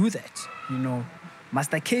that can do that, you know.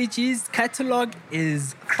 Master KG's catalog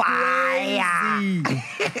is crazy.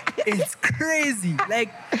 It's crazy. Like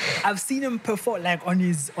I've seen him perform, like on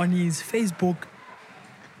his Facebook,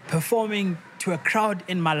 performing to a crowd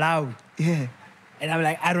in Malawi. Yeah. And I'm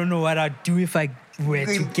like, I don't know what I'd do if I were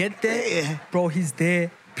to get there. Bro, he's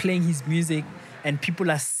there playing his music and people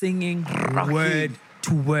are singing word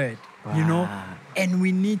to word, you know? And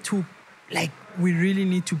we need to, like, we really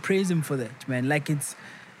need to praise him for that, man. Like, it's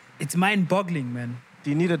mind-boggling, man.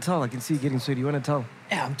 Do you need a towel? I can see you getting sweaty. You want a towel?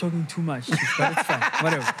 Yeah, I'm talking too much, but it's fine.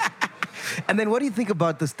 Whatever. And then what do you think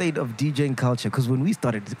about the state of DJing culture? Because when we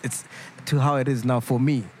started, it's to how it is now for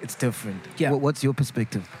me, it's different. Yeah. What's your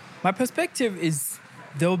perspective? My perspective is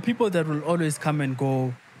there are people that will always come and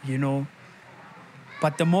go, you know.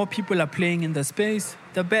 But the more people are playing in the space,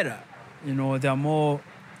 the better. You know, there are more...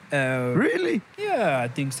 Really? Yeah, I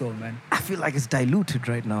think so, man. I feel like it's diluted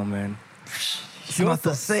right now, man. It's Your not the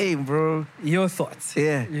thoughts? same, bro. Your thoughts.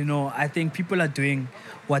 Yeah. You know, I think people are doing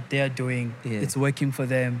what they're doing. Yeah. It's working for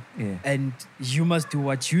them. Yeah. And you must do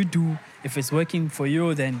what you do. If it's working for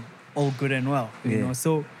you, then all good and well. You Yeah. know,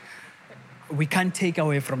 so we can't take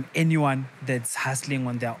away from anyone that's hustling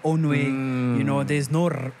on their own way. You know, there's no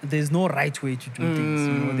right way to do things.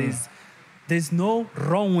 You know, there's no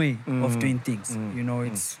wrong way of doing things. You know,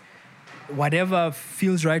 it's whatever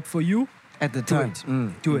feels right for you. At the Do time.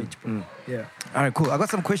 it. Do it, bro. Yeah. All right, cool. I got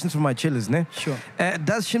some questions from my chillers, ne? Sure.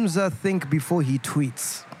 Does Shimza think before he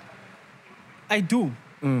tweets? I do.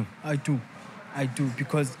 I do.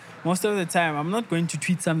 Because most of the time, I'm not going to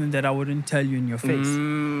tweet something that I wouldn't tell you in your face.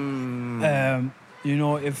 You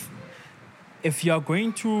know, if you're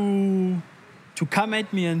going to come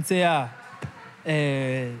at me and say,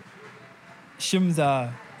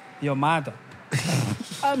 Shimza, your mother,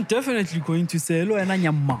 I'm definitely going to say, hello, and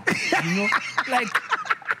your mom. You know, like,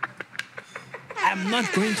 I'm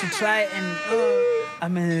not going to try and,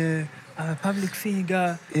 I'm a public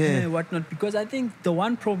figure, whatnot, because I think the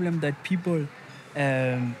one problem that people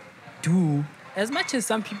do, as much as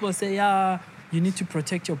some people say, you need to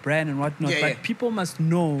protect your brand and whatnot, but people must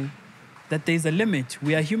know that there's a limit.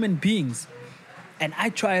 We are human beings. And I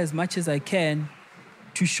try as much as I can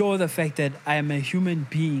to show the fact that I am a human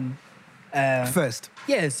being. First.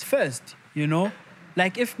 Yes, first, you know.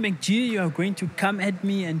 Like if McG, you are going to come at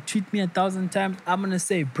me and tweet me 1,000 times, I'm going to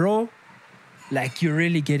say, bro, like you're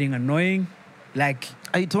really getting annoying. Like,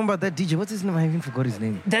 Are you talking about that DJ? What's his name? I even forgot his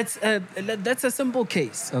name. that's a simple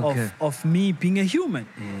case Okay. of me being a human.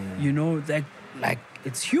 You know, like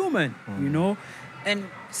it's human, you know. And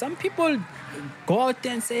some people go out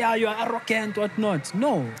there and say, you're arrogant, whatnot.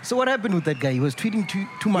 No. So what happened with that guy? He was tweeting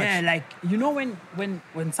too much. Yeah, like, you know,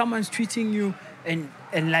 when someone's treating you and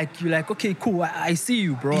like, you're like, okay, cool, I see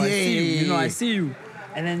you, bro. I see you, you know, I see you.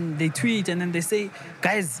 And then they tweet and then they say,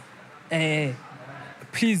 guys,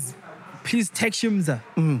 please text Shimza.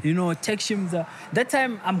 You know, text Shimza. That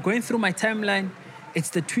time I'm going through my timeline. It's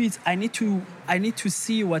the tweets. I need to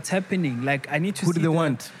see what's happening. Like I need to Who see do they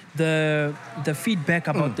want? the feedback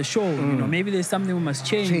about the show. You know, maybe there's something we must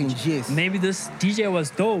change. Yes. Maybe this DJ was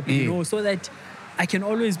dope, you know, so that I can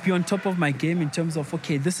always be on top of my game in terms of,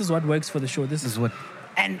 okay, this is what works for the show. This is what.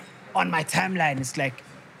 And on my timeline, it's like,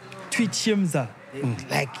 tweet Shimza.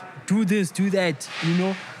 Like, do this, do that, you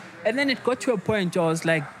know. And then it got to a point where I was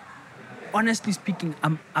like, honestly speaking,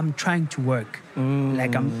 I'm trying to work.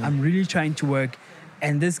 Like I'm really trying to work,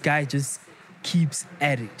 and this guy just keeps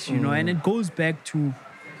at it, you know. And it goes back to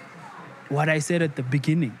what I said at the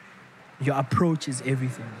beginning. Your approach is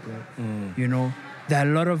everything, bro. You know, there are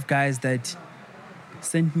a lot of guys that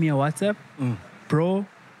send me a WhatsApp, bro.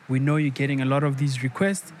 We know you're getting a lot of these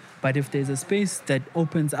requests, but if there's a space that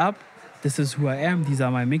opens up, this is who I am. These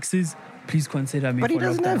are my mixes. Please consider me. But he for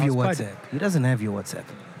doesn't Lockdown have your House Party. WhatsApp. He doesn't have your WhatsApp.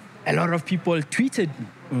 A lot of people tweeted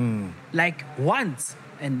me, like once,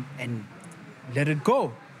 and let it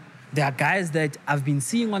go. There are guys that I've been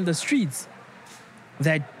seeing on the streets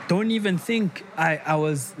that don't even think I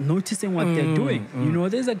was noticing what they're doing. You know,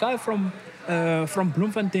 there's a guy from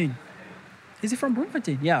Bloemfontein. Is he from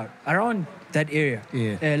Bloemfontein? Yeah, around that area.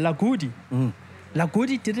 Yeah. Lagudi.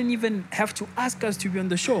 Lagudi didn't even have to ask us to be on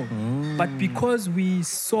the show. But because we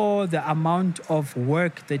saw the amount of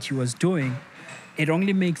work that he was doing, it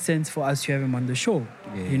only makes sense for us to have him on the show,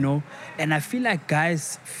 you know? And I feel like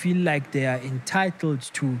guys feel like they are entitled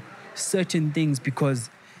to certain things because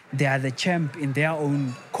they are the champ in their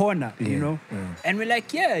own corner, you know? And we're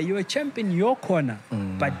like, yeah, you're a champ in your corner,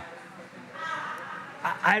 but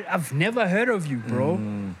I've never heard of you, bro.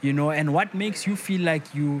 You know, and what makes you feel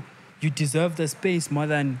like you deserve the space more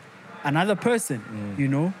than another person, you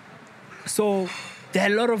know? So there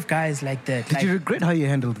are a lot of guys like that. Did you regret how you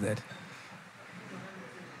handled that?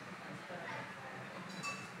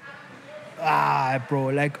 Bro,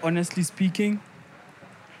 like honestly speaking,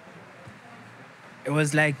 it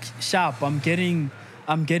was like sharp. I'm getting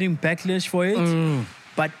backlash for it.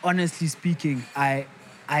 But honestly speaking,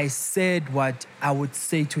 I said what I would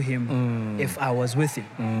say to him if I was with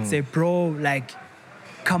him. Say, bro, like,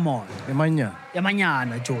 come on.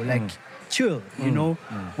 Yamanyana, Joe. Like, chill, you know?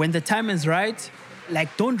 When the time is right,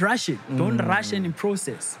 like, don't rush it. Don't rush any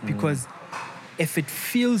process. Because if it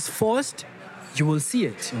feels forced, you will see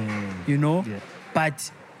it, you know? Yeah.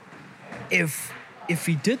 But if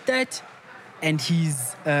he did that and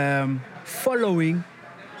he's following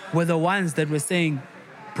were the ones that were saying,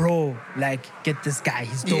 bro, like, get this guy,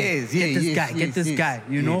 he's dope. Get this guy,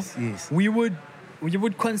 you know? We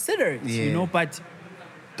would consider it, you know, but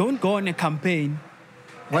don't go on a campaign.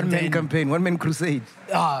 One-man campaign, one-man crusade.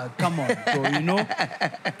 Come on, bro, you know?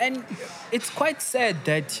 And it's quite sad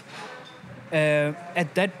that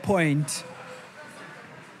at that point,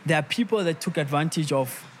 there are people that took advantage of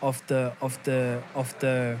what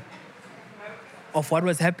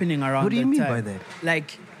was happening around. What do you mean by that?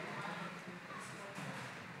 Like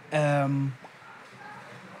a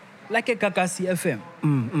Kakasi FM,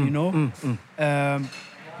 you know?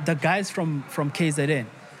 The guys from KZN,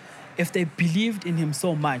 if they believed in him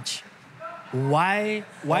so much, why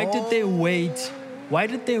did they wait? Why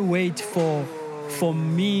did they wait for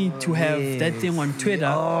me to have that thing on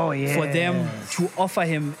Twitter for them to offer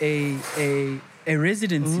him a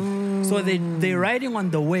residency? So they're riding on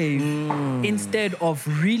the wave instead of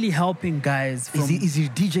really helping guys. Is he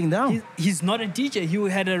DJing now? He's not a DJ. He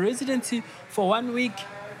had a residency for 1 week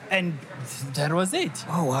and that was it.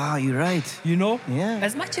 Oh, wow, you're right. You know? Yeah.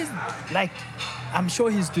 As much as, like, I'm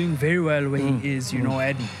sure he's doing very well where he is, you know,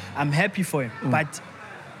 and I'm happy for him. But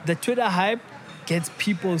the Twitter hype gets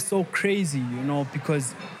people so crazy, you know,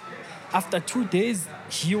 because after 2 days,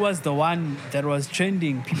 he was the one that was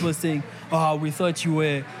trending. People saying, "Oh, we thought you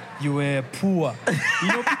were poor," you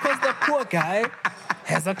know, because the poor guy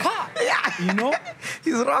has a car, you know,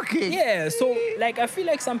 he's rocking. Yeah, so like I feel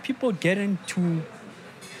like some people get into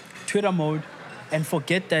Twitter mode and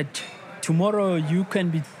forget that tomorrow you can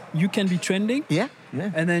be trending. Yeah.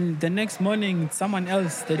 And then the next morning, someone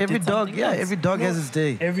else that every did dog, something else. every dog has its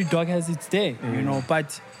day. Every dog has its day, you know.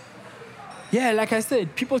 But yeah, like I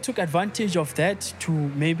said, people took advantage of that to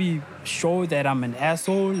maybe show that I'm an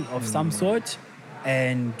asshole of some sort.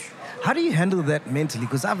 And how do you handle that mentally?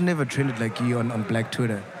 Because I've never trended like you on Black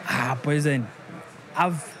Twitter. Poison.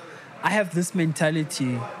 I have this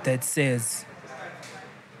mentality that says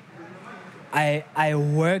I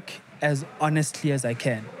work as honestly as I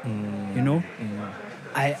can, you know?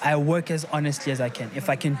 I work as honestly as I can. If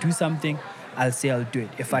I can do something, I'll say I'll do it.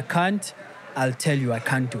 If I can't, I'll tell you I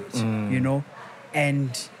can't do it, you know?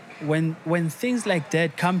 And when things like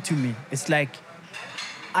that come to me, it's like,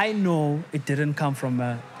 I know it didn't come from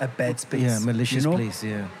a bad space. Yeah, malicious place,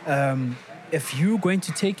 If you're going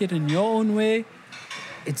to take it in your own way,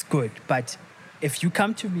 it's good. But if you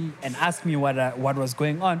come to me and ask me what was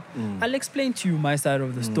going on, I'll explain to you my side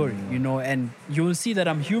of the story, you know, and you'll see that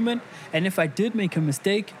I'm human. And if I did make a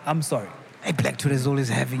mistake, I'm sorry. Hey, Black Twitter is always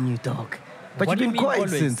having you talk. But What you've do been you mean quiet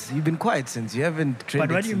always? since. You've been quiet since. You haven't trended.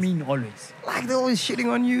 But what do you since. mean always? Like they're always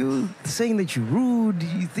shitting on you, saying that you're rude,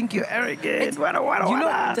 you think you're arrogant. You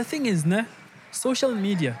know, the thing is, social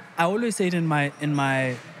media. I always say it in my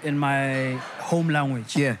home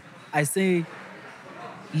language. Yeah. I say,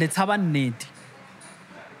 let's have a need.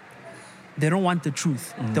 They don't want the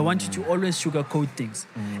truth. They want you to always sugarcoat things.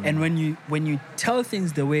 And when you tell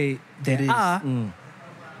things the way they are,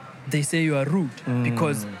 they say you are rude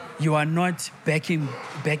because you are not backing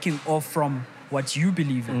off from what you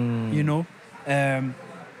believe in. You know,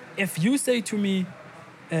 if you say to me,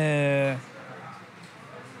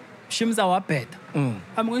 Shimza wa bad,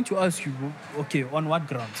 I'm going to ask you, okay, on what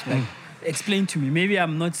grounds? Like, explain to me. Maybe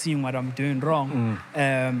I'm not seeing what I'm doing wrong,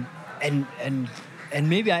 and and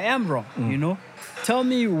maybe I am wrong, you know. Tell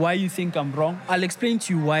me why you think I'm wrong. I'll explain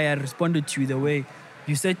to you why I responded to you the way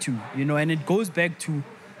you said to me, you know. And it goes back to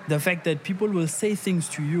the fact that people will say things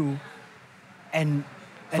to you and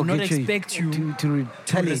not expect you to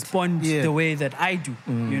respond the way that I do,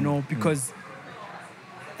 you know, because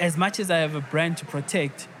as much as I have a brand to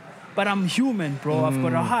protect, but I'm human, bro. I've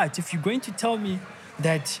got a heart. If you're going to tell me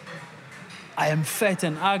that I am fat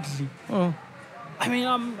and ugly, I mean,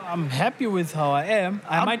 I'm happy with how I am.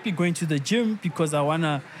 I might be going to the gym because I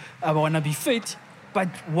wanna be fit. But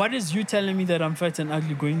what is you telling me that I'm fat and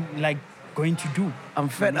ugly going to do? I'm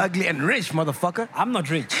fat, ugly, and rich, motherfucker. I'm not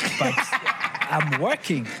rich, but I'm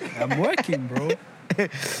working. I'm working, bro.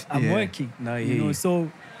 I'm working. No, you know, so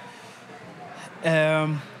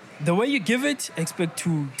the way you give it, expect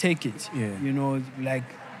to take it. Yeah. You know, like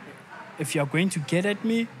if you're going to get at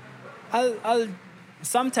me, I'll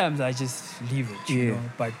sometimes I just leave it, you know.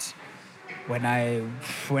 But when I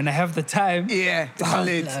have the time, I'll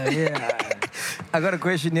I got a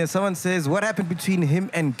question here. Someone says, what happened between him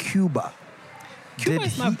and Cuba? Cuba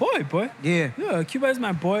is my boy. Yeah, Cuba is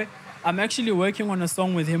my boy. I'm actually working on a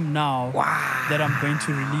song with him now that I'm going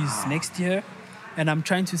to release next year. And I'm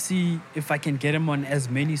trying to see if I can get him on as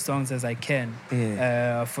many songs as I can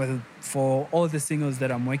for all the singles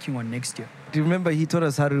that I'm working on next year. Do you remember he taught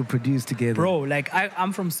us how to produce together? Bro, like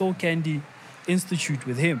I'm from Soul Candy Institute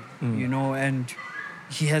with him, you know, and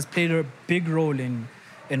he has played a big role in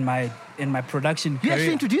my production career. You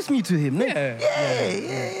actually introduced me to him, no? Yeah.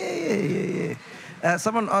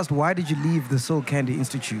 Someone asked, why did you leave the Soul Candy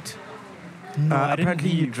Institute? No, I didn't apparently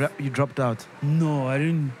leave. you dropped out. No, I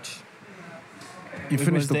didn't. You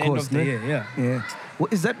finished the course, end of the year, yeah. Well,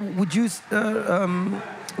 would you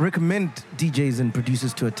recommend DJs and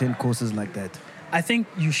producers to attend courses like that? I think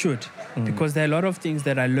you should, because there are a lot of things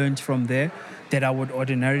that I learned from there that I would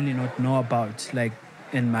ordinarily not know about, like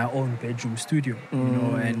in my own bedroom studio, you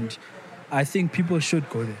know, and I think people should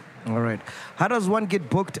go there. All right. How does one get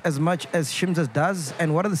booked as much as Shimza does,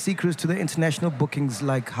 and what are the secrets to the international bookings?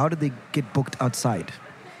 Like, how do they get booked outside?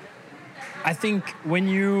 I think when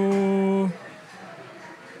you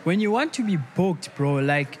want to be booked, bro,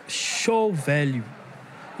 like, show value.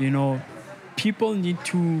 You know, people need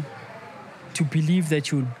to believe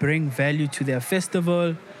that you will bring value to their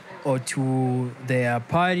festival or to their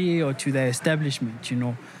party or to their establishment, you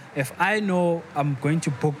know. If I know I'm going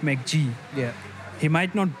to book MacG, he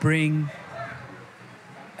might not bring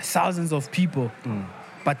thousands of people,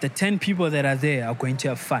 but the 10 people that are there are going to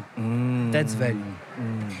have fun. That's value,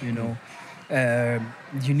 you know.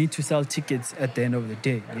 You need to sell tickets at the end of the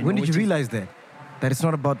day. When did you realize that? That it's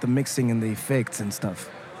not about the mixing and the effects and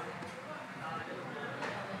stuff?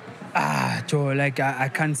 Joe, like, I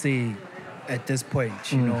can't say at this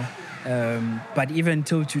point, you know. But even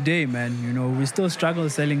till today, man, you know, we still struggle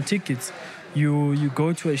selling tickets. You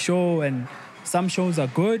go to a show and some shows are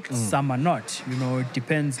good, some are not. You know, it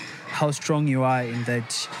depends how strong you are in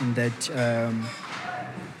that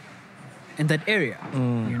area.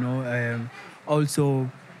 You know,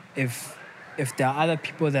 also if there are other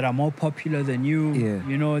people that are more popular than you,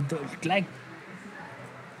 you know, like.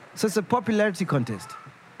 So it's a popularity contest.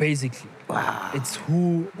 Basically, it's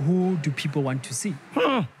who do people want to see?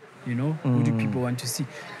 You know, who do people want to see?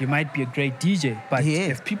 You might be a great DJ, but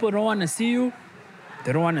if people don't want to see you,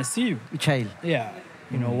 they don't want to see you. Child. Yeah.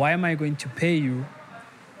 You know, why am I going to pay you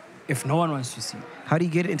if no one wants to see you? How do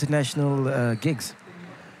you get international gigs?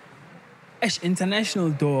 International,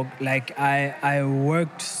 dog, like, I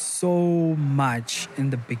worked so much in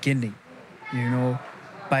the beginning, you know,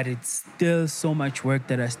 but it's still so much work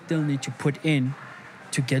that I still need to put in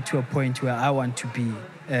to get to a point where I want to be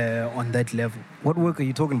on that level. What work are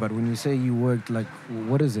you talking about? When you say you worked, like,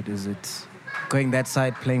 what is it? Is it going that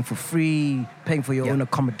side, playing for free, paying for your own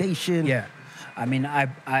accommodation? Yeah. I mean,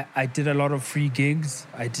 I did a lot of free gigs.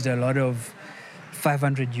 I did a lot of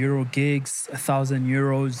 500 euro gigs, 1,000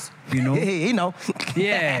 euros, you know? Hey, no.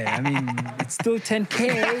 Yeah, I mean, it's still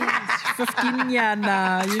 10K, 15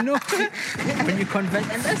 yana, you know? When you convert.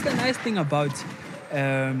 And that's the nice thing about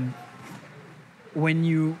when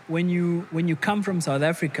you come from South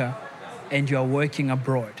Africa and you are working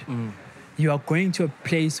abroad, you are going to a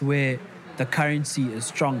place where the currency is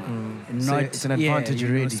stronger. So it's an advantage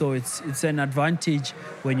already. So it's an advantage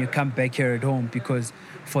when you come back here at home, because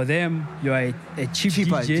for them you are a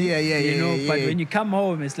cheaper DJ, you know. But when you come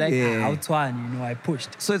home, it's like outswan, you know, I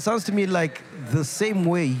pushed. So it sounds to me like the same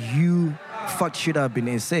way you fucked shit up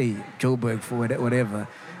in SA, Joburg, for whatever.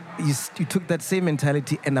 You took that same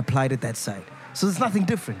mentality and applied it that side. So it's nothing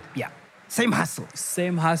different. Yeah. Same hustle.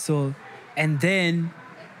 Same hustle. And then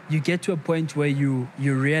you get to a point where you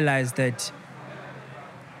realize that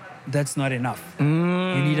that's not enough. You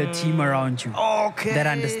need a team around you that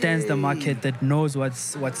understands the market, that knows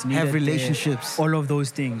what's needed. Have relationships. All of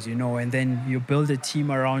those things, and then you build a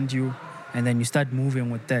team around you, and then you start moving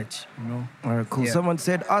with that, All right, cool. Yeah. Someone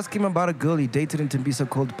said, ask him about a girl he dated in Tembisa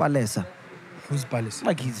called Palesa. Who's Palace?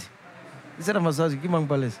 Like he said, I'm Masazi, give him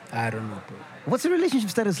Palesa. I don't know, bro. What's the relationship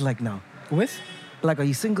status like now? With? Like, are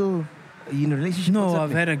you single? Are you in a relationship? No, What's I've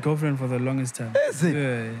happening? had a girlfriend for the longest time. Is it?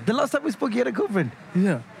 Yeah. The last time we spoke, you had a girlfriend.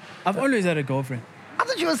 Yeah. I've always had a girlfriend. I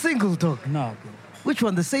thought you were single, dog. Nah, bro. Which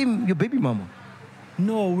one? The same, your baby mama?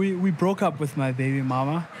 No, we broke up with my baby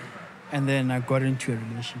mama, and then I got into a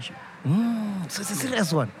relationship. So it's a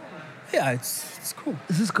serious one. Yeah, it's cool.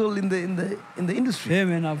 Is this girl in the industry? Yeah,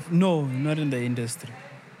 man. No, not in the industry.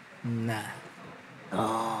 Nah.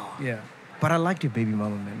 Oh. Yeah. But I liked your baby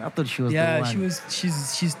mama, man. I thought she was the Yeah, one.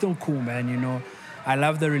 she's still cool, man. I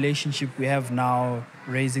love the relationship we have now,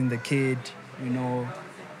 raising the kid.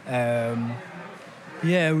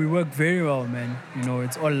 Yeah, we work very well, man.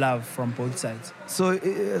 It's all love from both sides. So,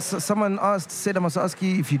 someone said I must ask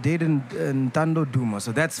you if you dated Ntando Duma.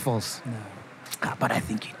 So that's false. No. But I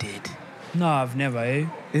think you did. No, I've never,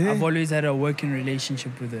 Yeah. I've always had a working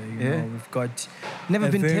relationship with her. Yeah. We've got Never a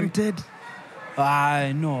been very- tempted?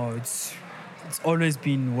 No, it's always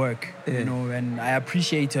been work, Yeah. and I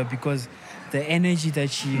appreciate her because the energy that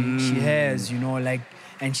she has,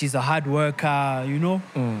 and she's a hard worker,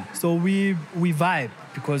 So we vibe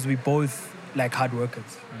because we both like hard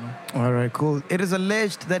workers, All right, cool. It is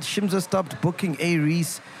alleged that Shimza stopped booking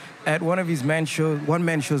Aries at one of his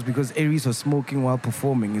one-man shows because Aries was smoking while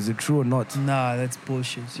performing. Is it true or not? Nah, that's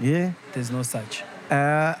bullshit. Yeah. There's no such.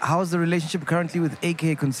 How's the relationship currently with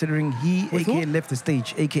AKA considering he, With AKA, who? left the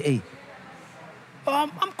stage, AKA?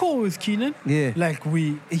 I'm cool with Keenan. Yeah. Like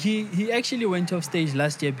he actually went off stage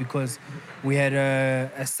last year because we had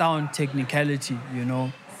a sound technicality,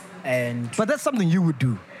 and But that's something you would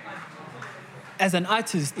do. as an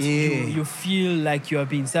artist, Yeah. you feel like you are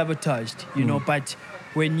being sabotaged, but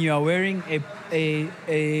when you are wearing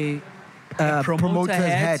a promoter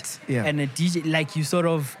hat, yeah. and a DJ, like you sort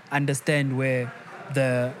of understand where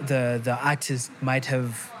the artist might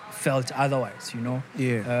have felt otherwise,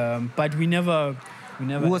 Yeah. But we never.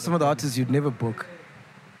 Who are some of the artists you'd never book?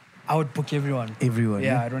 I would book everyone. Everyone,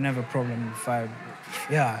 Yeah, yeah? I don't have a problem if I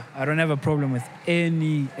don't have a problem with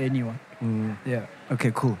anyone. Yeah.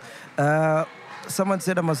 Okay, cool. Someone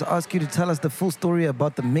said I must ask you to tell us the full story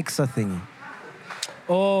about the mixer thingy.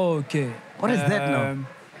 Oh, okay. What is that now?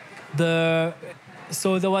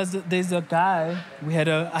 There's a guy.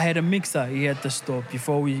 I had a mixer here at the store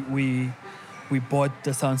before we bought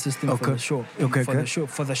the sound system for Okay. the show. Okay, for okay. the show,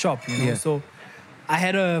 for the shop, Yeah. So I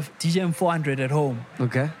had a DJM 400 at home.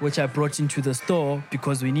 Okay. Which I brought into the store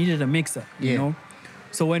because we needed a mixer, Yeah.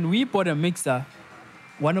 So when we bought a mixer,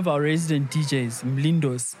 one of our resident DJs,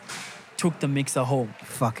 Mlindos, took the mixer home,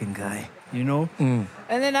 Fucking guy. And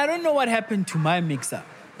then I don't know what happened to my mixer.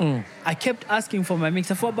 I kept asking for my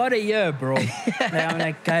mixer for about a year, bro. I'm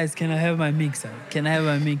like, guys, can I have my mixer? Can I have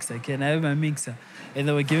my mixer? Can I have my mixer? And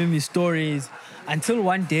they were giving me stories until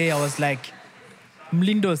one day I was like,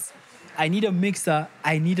 Mlindos, I need a mixer.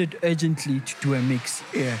 I need it urgently to do a mix.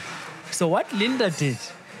 Yeah. So what Linda did,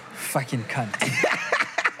 fucking cunt.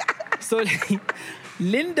 So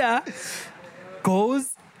Linda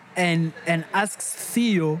goes and asks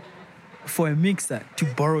Theo for a mixer to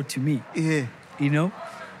borrow to me. Yeah.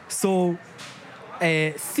 So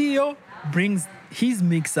Theo brings his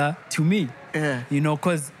mixer to me. Yeah.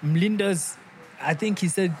 Because Mlinda's, I think he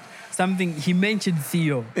said something, he mentioned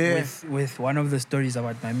Theo Yeah. with one of the stories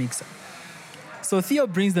about my mixer. So Theo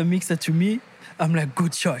brings the mixer to me. I'm like,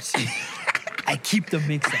 good shot. I keep the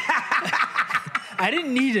mixer. I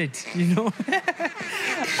didn't need it,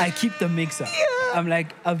 I keep the mixer. Yeah. I'm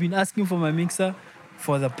like, I've been asking for my mixer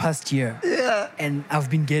for the past year. Yeah. And I've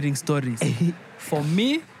been getting stories. For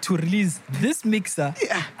me to release this mixer,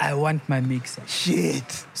 I want my mixer.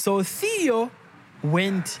 Shit. So Theo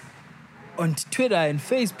went on Twitter and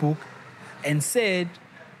Facebook and said,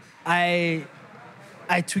 I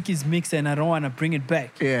took his mixer and I don't want to bring it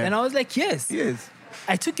back. Yeah. And I was like, yes. Yes.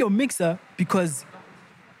 I took your mixer because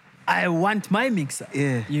I want my mixer.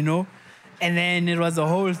 Yeah. And then it was a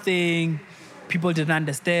whole thing. People didn't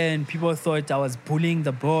understand. People thought I was bullying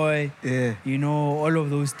the boy. Yeah. All of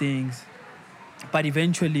those things. But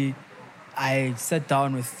eventually, I sat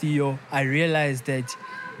down with Theo. I realized that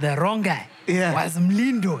the wrong guy was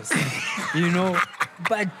Mlindos.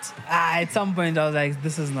 But at some point, I was like,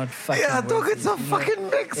 this is not fucking Yeah, dog, worth it's it, a fucking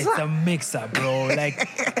mixer. It's a mixer, bro.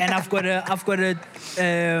 And I've got a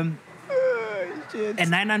a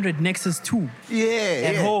 900 Nexus 2 Yeah,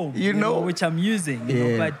 at home, You know, which I'm using, you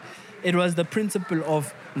know, but it was the principle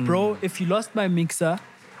of, bro, if you lost my mixer,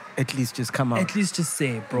 at least just come out. at least just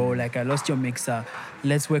say, bro, like I lost your mixer,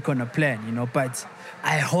 let's work on a plan, you know. But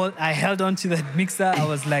I held on to that mixer. I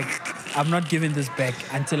was like, I'm not giving this back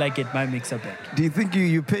until I get my mixer back. Do you think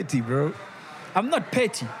you petty, bro? I'm not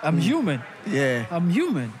petty. I'm human. Yeah. I'm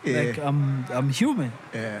human. Yeah. Like I'm human.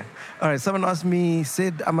 Yeah. All right. Someone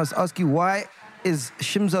said, I must ask you, why is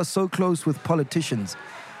Shimza so close with politicians?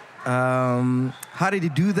 How did he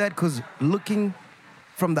do that? Because looking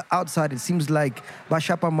from the outside, it seems like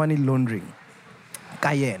Bashapa money laundering.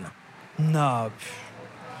 Cayenne. No,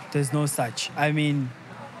 there's no such. I mean,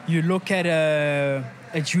 you look at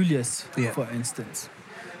Julius, for instance.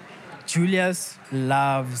 Julius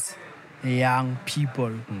loves young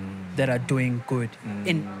people that are doing good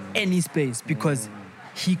in any space because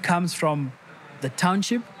he comes from the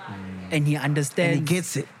township and he understands. And he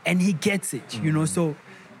gets it. And he gets it, you know. So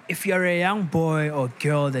if you're a young boy or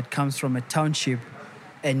girl that comes from a township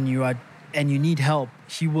and you need help,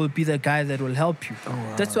 he will be the guy that will help you. Oh,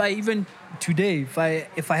 wow. That's why even today,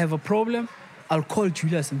 if I have a problem, I'll call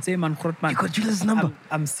Julius and say, man, you got Julius' number?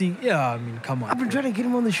 I'm seeing, I mean, come on. I've been trying to get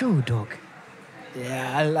him on the show, dog.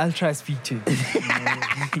 Yeah, I'll try to speak to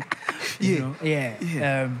him. You know?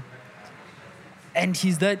 Yeah. And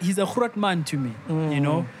he's a Khurot man to me, you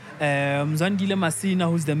know. Mzandile Masina,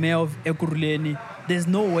 who's the mayor of Ekurhuleni, there's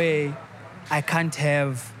no way I can't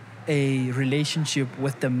have a relationship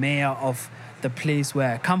with the mayor of the place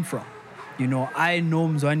where I come from. You know, I know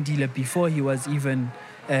Mzandile before he was even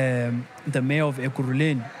the mayor of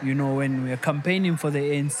Ekurhuleni. You know, when we are campaigning for the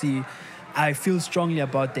ANC, I feel strongly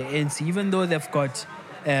about the ANC, even though they've got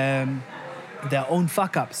their own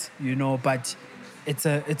fuck-ups, you know, but it's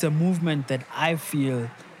a movement that I feel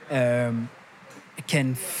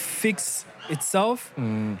can fix itself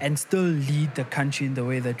and still lead the country in the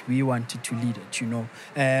way that we wanted to lead it, you know.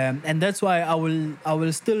 And that's why I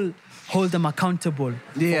will still hold them accountable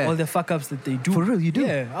for all the fuck-ups that they do. For real, you do?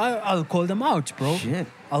 Yeah, I'll call them out, bro. Shit.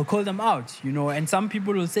 I'll call them out, you know. And some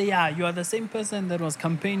people will say, yeah, you are the same person that was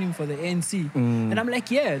campaigning for the ANC. And I'm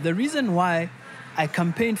like, yeah, the reason why I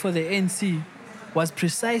campaigned for the ANC was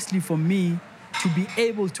precisely for me to be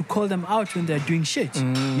able to call them out when they're doing shit,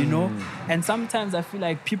 you know. And sometimes I feel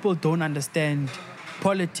like people don't understand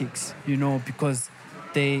politics, you know, because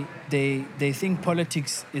they think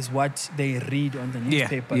politics is what they read on the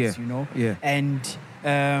newspapers, you know. Yeah. And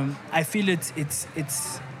I feel it's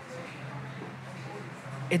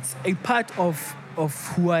a part of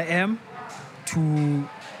who I am to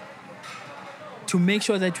make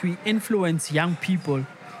sure that we influence young people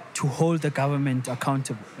to hold the government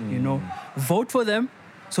accountable, you know. Vote for them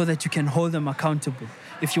so that you can hold them accountable.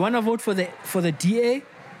 If you want to vote for the DA,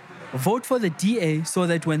 vote for the DA so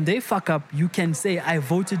that when they fuck up, you can say, I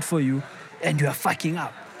voted for you and you are fucking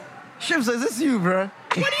up. Shimza, is this you, bro?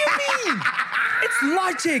 What do you mean? It's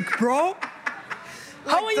logic, bro.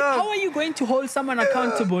 How are you going to hold someone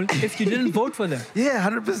accountable if you didn't vote for them? Yeah,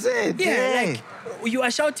 100%. Yeah, like you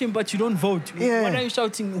are shouting but you don't vote. Yeah. What are you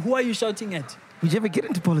shouting? Who are you shouting at? Would you ever get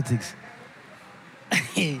into politics?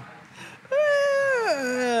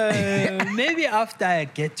 Maybe after I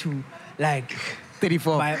get to like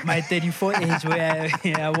 34. my 34 age where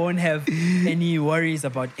I won't have any worries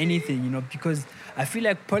about anything, you know, because I feel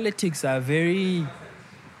like politics are very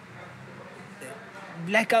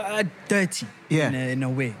like a dirty in a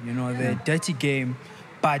way, you know, the dirty game.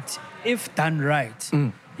 But if done right,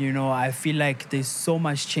 you know, I feel like there's so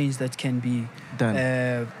much change that can be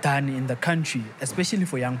done in the country, especially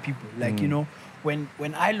for young people. Like, you know, when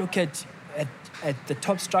I look at the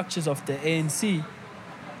top structures of the ANC,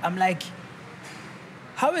 I'm like,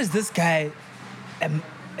 how is this guy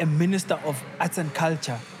a minister of arts and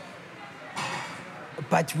culture?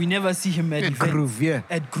 But we never see him at events. Groove, yeah.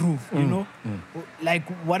 At Groove, you know? Like,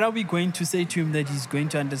 what are we going to say to him that he's going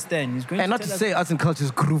to understand? He's going and not to say arts and culture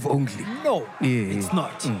is Groove only. No, it's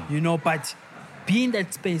not. You know, but be in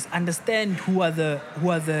that space, understand who are the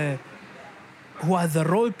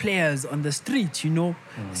role players on the street, you know?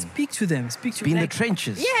 Speak to them. Be in the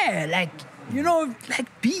trenches. Yeah, like, you know,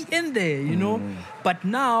 like be in there, you know? But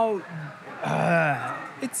now,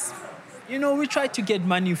 it's, you know, we try to get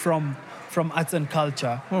money from arts and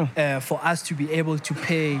culture for us to be able to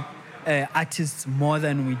pay artists more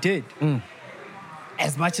than we did.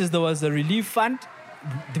 As much as there was a relief fund,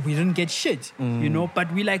 we didn't get shit, you know?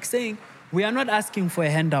 But we like saying, we are not asking for a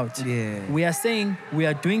handout. Yeah. We are saying we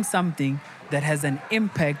are doing something that has an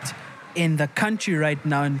impact in the country right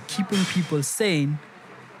now and keeping people sane.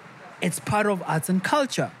 It's part of arts and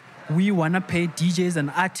culture. we want to pay DJs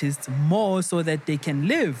and artists more so that they can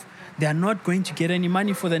live. They are not going to get any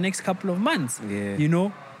money for the next couple of months, you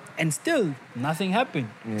know? And still, nothing happened.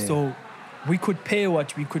 Yeah. So we could pay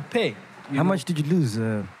what we could pay. How much did you lose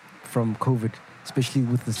from COVID, especially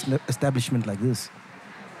with the establishment like this?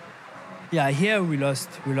 Yeah, here we lost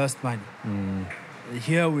money.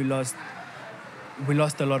 Here we lost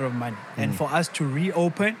a lot of money. And for us to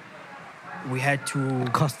reopen, we had to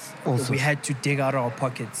costs also. We had to dig out our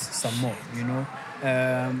pockets some more, you know.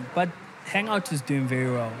 But Hangout is doing very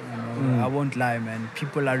well, you know. I won't lie, man.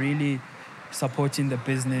 People are really supporting the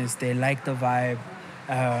business. They like the vibe.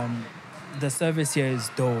 The service here is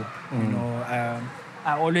dope, you know.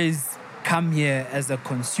 I always come here as a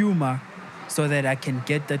consumer so that I can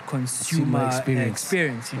get that consumer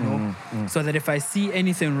experience, you know. So that if I see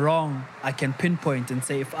anything wrong, I can pinpoint and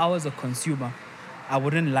say, if I was a consumer, I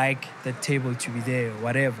wouldn't like the table to be there or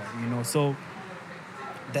whatever, you know. So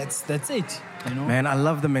that's it, you know. Man, I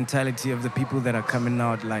love the mentality of the people that are coming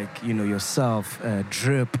out, like, you know, yourself,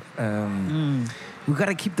 Drip. We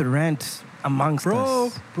gotta keep the rant amongst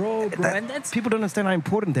us. Bro. And that's, people don't understand how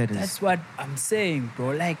important that is. That's what I'm saying,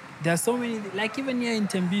 bro. Like, there are so many, like, even here in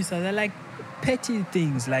Tembisa, they're like petty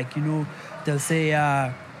things. Like, you know, they'll say,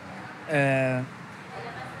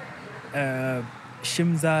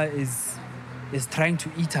 Shimza is trying to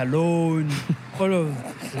eat alone. all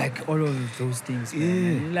of those things,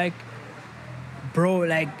 man. Yeah. Like, bro,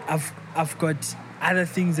 like, I've got other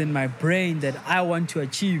things in my brain that I want to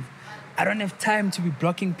achieve. I don't have time to be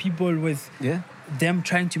blocking people with them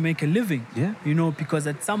trying to make a living. You know, because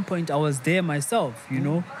at some point I was there myself, you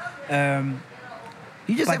know.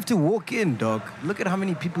 You just have to walk in, dog. Look at how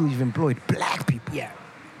many people you've employed. Black people. Yeah.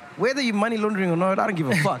 Whether you're money laundering or not, I don't give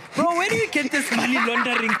a fuck. Bro, where do you get this money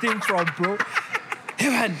laundering thing from, bro? Hey,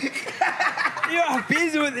 man. You are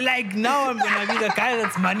busy with, like, now I'm going to be the guy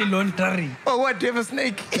that's money laundering. Oh, what? Do you have a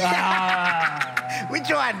snake? Which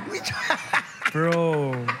one?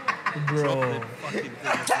 Bro.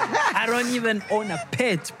 I don't even own a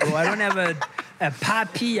pet, bro. I don't have a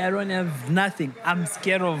puppy. I don't have nothing. I'm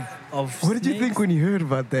scared of What did you think when you heard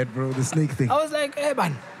about that, bro? The snake thing? I was like, hey,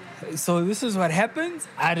 man. So this is what happens?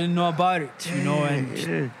 I didn't know about it, you know,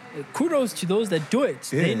 and kudos to those that do it.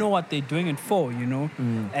 They know what they're doing it for, you know,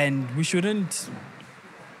 and we shouldn't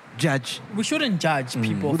judge. We shouldn't judge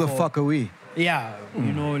people. Who the fuck are we? Yeah,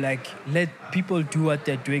 you know, like, let people do what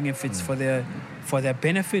they're doing. If it's for their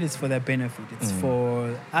benefit, it's for their benefit. It's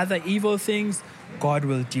for other evil things, God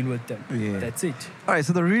will deal with them. Yeah. That's it. All right,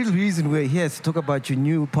 so the real reason we're here is to talk about your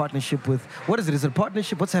new partnership with, what is it? Is it a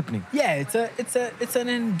partnership? What's happening? Yeah, it's an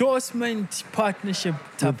endorsement partnership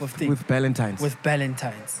type of thing. With Valentine's. With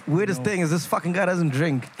Valentine's. Weirdest thing is this fucking guy doesn't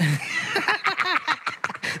drink.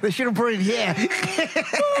 They should have brought it here.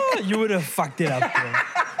 You would have fucked it up, bro.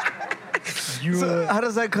 So how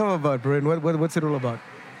does that come about, bro? And what's it all about?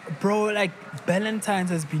 Bro, like, Valentine's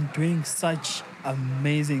has been doing such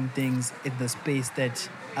amazing things in the space that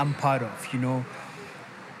I'm part of, you know.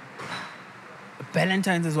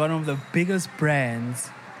 Valentine's is one of the biggest brands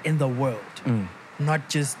in the world, not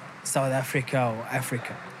just South Africa or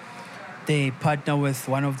Africa. They partner with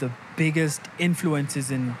one of the biggest influences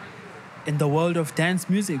in the world of dance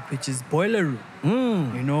music, which is Boiler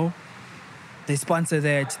Room, you know. They sponsor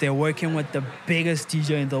that. They're working with the biggest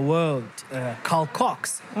DJ in the world, Carl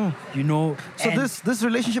Cox. You know. So this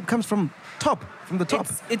relationship comes from the top.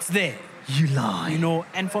 It's there. You lie. You know.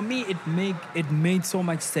 And for me, it made so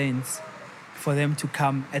much sense for them to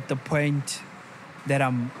come at the point that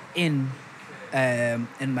I'm in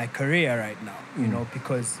my career right now. You know,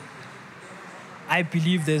 because I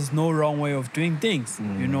believe there's no wrong way of doing things.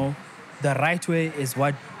 You know, the right way is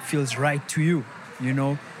what feels right to you. You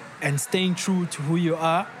know. And staying true to who you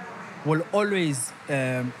are will always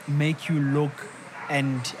make you look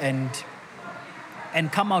and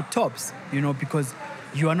come out tops, you know, because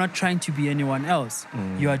you are not trying to be anyone else.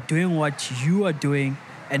 You are doing what you are doing,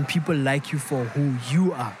 and people like you for who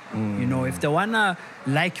you are. You know, if they wanna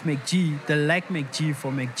like McG, they'll like McG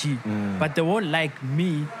for McG, but they won't like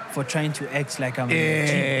me for trying to act like I'm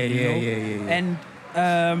McG. You know?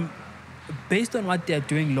 And based on what they're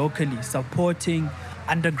doing locally, supporting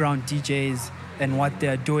underground DJs and what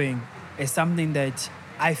they're doing is something that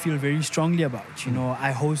I feel very strongly about. You know,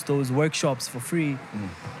 I host those workshops for free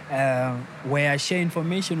where I share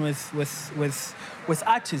information with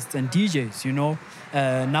artists and DJs, you know.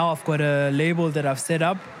 Now I've got a label that I've set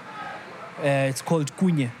up. It's called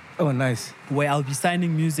Kunye. Oh, nice. Where I'll be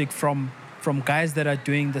signing music from guys that are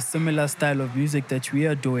doing the similar style of music that we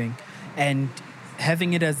are doing, and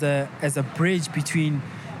having it as a bridge between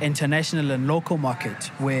international and local market,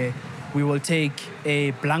 where We will take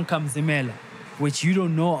a Blanca Mzimela, which you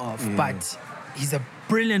don't know of, but he's a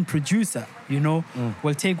brilliant producer, you know.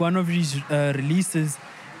 We'll take one of his releases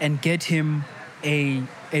and get him a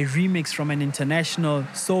remix from an international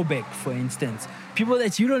Sobek, for instance. People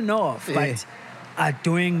that you don't know of, but are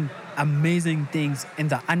doing amazing things in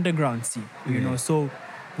the underground scene, you know. So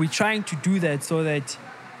we're trying to do that so that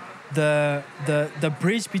the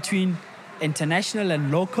bridge between international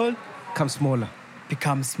and local becomes smaller.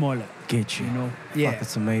 Get you. You know? Fuck,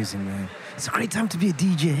 it's amazing, man. It's a great time to be a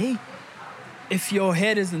DJ, hey? If your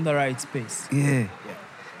head is in the right space. Yeah.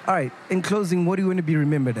 All right, in closing, what do you want to be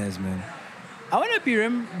remembered as, man? I want to be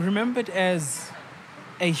remembered as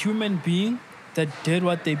a human being that did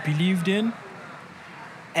what they believed in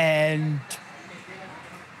and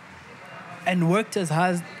worked as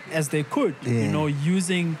hard as they could, you know,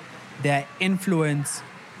 using their influence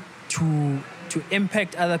to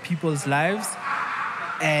impact other people's lives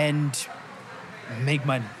and make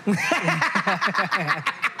money. I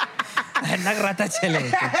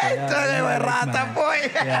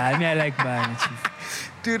like money, chief.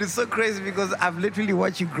 Dude, it's so crazy because I've literally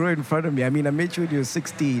watched you grow in front of me. I mean, I met you when you were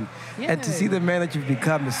 16. And to see the man that you've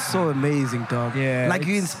become is so amazing, dog. Yeah, like,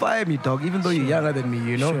 you inspire me, dog, even though you're younger than me,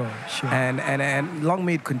 you know? Sure. And long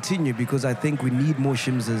may it continue because I think we need more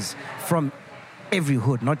Shimzas from every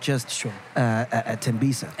hood, not just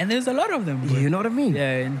Tembisa. And there's a lot of them. Bro. You know what I mean?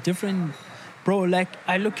 Yeah, in different... Bro, like,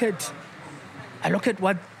 I look at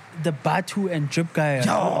what the Batu and Drip guy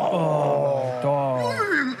are.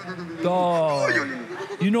 Dog.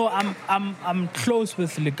 You know, I'm close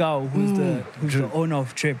with Legao, who's the owner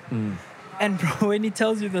of Drip. And bro, when he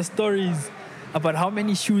tells you the stories about how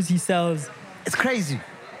many shoes he sells, it's crazy.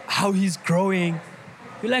 How he's growing.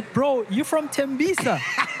 You're like, bro, you from Tembisa.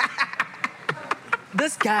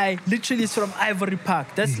 This guy literally is from Ivory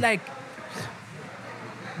Park. That's like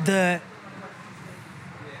the...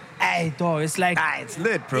 Hey, dog, it's like... it's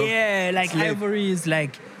lit, bro. Yeah, like Ivory is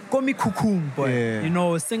like... Komi Kukum, boy. Yeah. You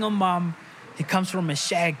know, single mom. He comes from a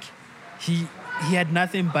shack. He had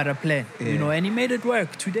nothing but a plan, you know, and he made it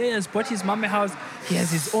work. Today, he has bought his mama house. He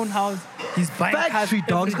has his own house. He's buying factory,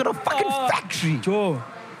 dog. He's got a fucking factory. Joe,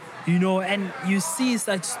 you know, and you see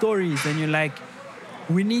such stories, and you're like,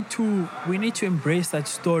 we need to embrace such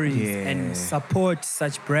stories and support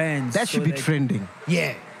such brands. That should be trending.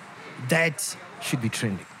 Yeah, that should be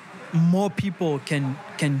trending. More people can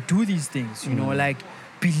do these things, you know, like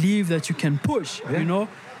believe that you can push, you know,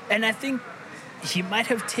 and I think he might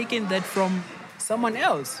have taken that from someone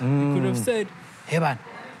else. He could have said, hey man,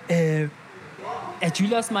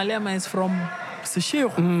 Julius Malema is from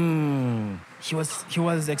Seshego. He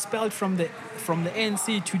was expelled from the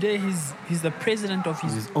ANC. Today he's the president of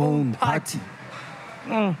his own party.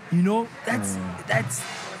 You know, that's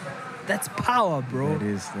power, bro.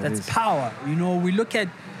 That is power. You know, we look at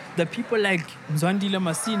the people like Mzwandile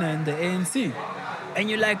Masina in the ANC, and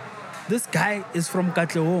you're like, this guy is from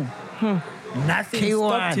Katlehong. Nothing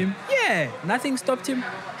stopped him. Yeah, nothing stopped him.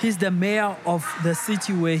 He's the mayor of the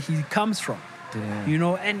city where he comes from. Damn. You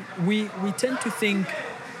know, and we tend to think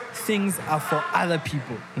things are for other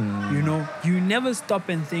people. You know, you never stop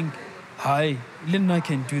and think, hi, Linda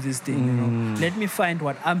can do this thing. You know, let me find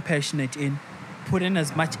what I'm passionate in, put in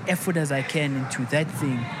as much effort as I can into that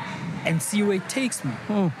thing, and see where it takes me.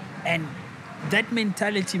 And that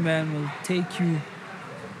mentality, man, will take you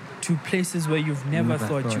to places where you've never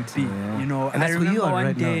thought you'd be. Yeah. You know, and I remember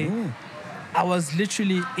one day, I was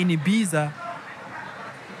literally in Ibiza,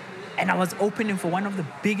 and I was opening for one of the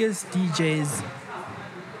biggest DJs,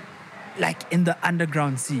 like in the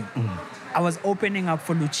underground scene. I was opening up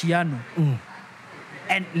for Luciano,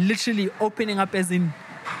 and literally opening up as in,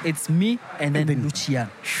 it's me and then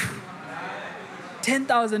Luciano.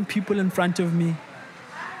 10,000 people in front of me,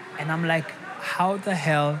 and I'm like, how the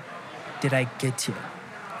hell did I get here?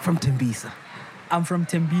 From Tembisa. I'm from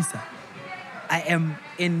Tembisa. I am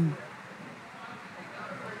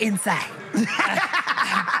inside.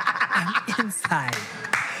 I'm inside.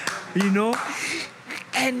 You know?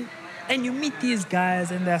 And you meet these guys,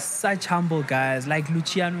 and they're such humble guys. Like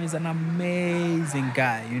Luciano is an amazing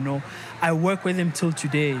guy, you know? I work with him till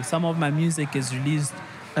today. Some of my music is released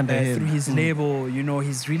through his label. You know,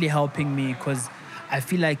 he's really helping me because I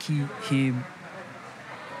feel like he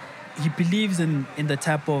believes in the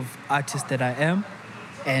type of artist that I am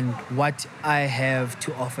and what I have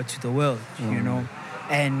to offer to the world, you know?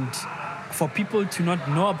 And for people to not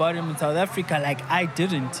know about him in South Africa like I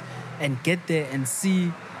didn't, and get there and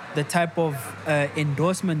see the type of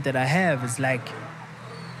endorsement that I have, is like,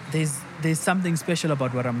 there's something special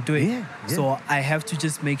about what I'm doing. So I have to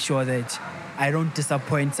just make sure that I don't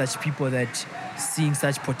disappoint such people that seeing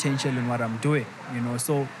such potential in what I'm doing, you know.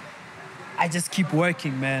 So I just keep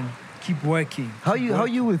working, man. Keep working. How are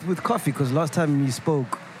you with coffee? Because last time you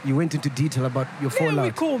spoke, you went into detail about your fallout. Yeah,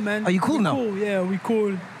 we cool, man. Are you cool now? Cool. Yeah, we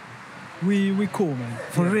cool. We cool, man.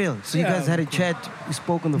 For real? So you guys had a chat, you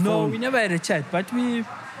spoke on the phone? No, we never had a chat, but we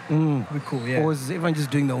cool, yeah. Or was everyone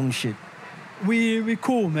just doing their own shit? We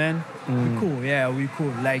cool, man. We cool, yeah, we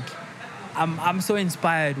cool. Like, I'm so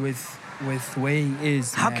inspired with where he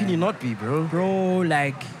is. How man. can you not be, bro? Bro,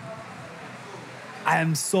 like, I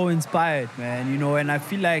am so inspired, man, you know, and I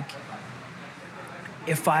feel like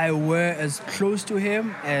if I were as close to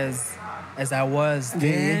him as I was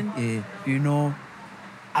then, you know,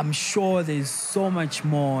 I'm sure there's so much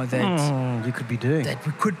more that you could be doing. That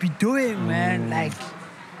we could be doing, man. Like,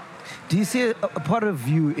 do you see a part of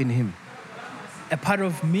you in him? A part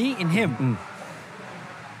of me in him?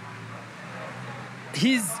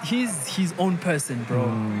 He's his own person, bro.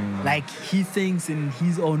 Like, he thinks in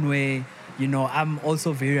his own way. You know, I'm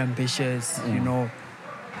also very ambitious, you know.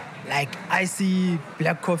 Like, I see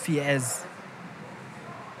Black Coffee as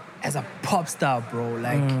a pop star, bro.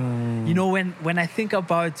 Like, you know, when I think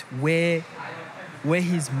about where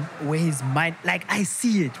his mind, like, I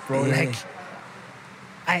see it, bro. Yeah. Like,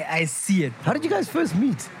 I see it. How did you guys first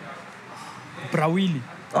meet? Brawili.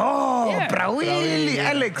 Oh, Yeah, Brawili,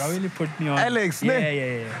 yeah. Alex. Brawili put me on. Alex, yeah,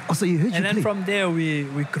 ne? yeah. Oh, so you heard you And then play? from there, we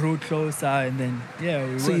grew closer, and then, yeah,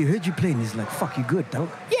 we So worked. you heard you play and he's like, fuck, you good, dog.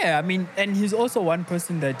 Yeah, I mean, and he's also one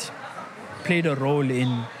person that played a role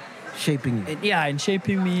in Shaping you. in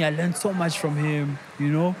shaping me. I learned so much from him, you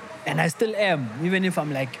know, and I still am, even if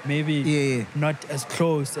I'm like maybe not as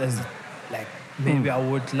close as like maybe I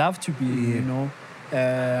would love to be, you know.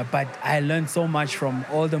 But I learned so much from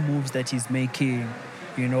all the moves that he's making.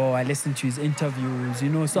 You know, I listen to his interviews, you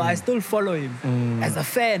know, so I still follow him as a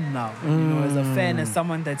fan now, you know, as a fan, as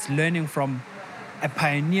someone that's learning from a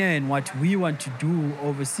pioneer in what we want to do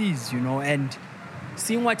overseas, you know, and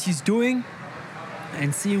seeing what he's doing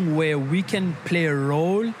and seeing where we can play a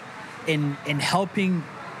role in helping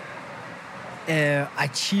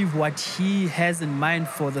achieve what he has in mind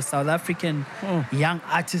for the South African young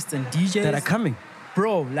artists and DJs That are coming.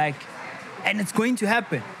 Bro, like, and it's going to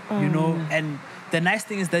happen, you know, and the nice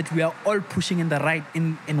thing is that we are all pushing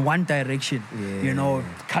in one direction, you know,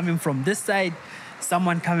 coming from this side,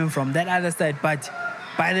 someone coming from that other side, but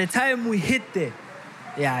by the time we hit there,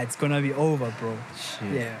 yeah, it's gonna be over, bro.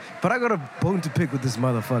 Shit. Yeah. But I got a bone to pick with this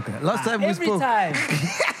motherfucker. Last time we spoke. Every time.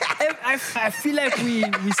 I feel like we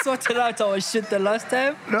sorted out our shit the last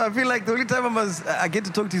time. No, I feel like the only time I get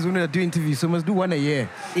to talk to you is when I do interviews, so I must do one a year.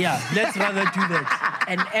 Yeah, let's rather do that.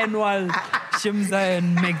 An annual Shimza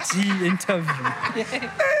and McG interview.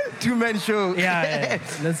 Two-man show. Yeah.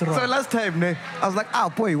 Let's roll. So last time, ne, I was like,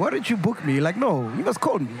 boy, why don't you book me? You're like, no, you must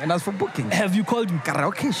call me. And ask for booking. Have you called me?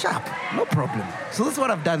 Okay, sharp. No problem. So this is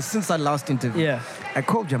what I've done since our last interview. Yeah. I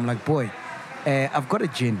called you. I'm like, boy, I've got a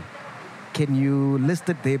gin. Can you list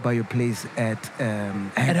it there by your place at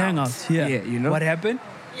Hangouts? Yeah. Yeah, you know. What happened?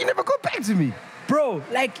 You never got back to me. Bro,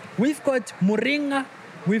 like, we've got Moringa,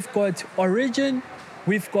 we've got Origin,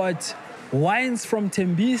 we've got wines from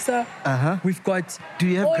Tembisa, we've got... Do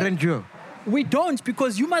you have grandeur? We don't,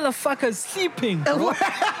 because you motherfuckers sleeping, bro.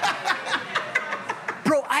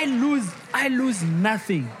 Bro, I lose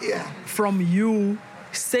nothing from you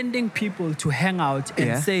sending people to hang out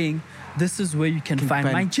and saying, this is where you can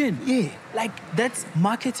find my gin. Yeah. Like, that's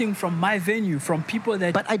marketing from my venue, from people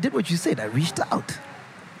that... But I did what you said. I reached out.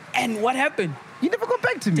 And what happened? You never got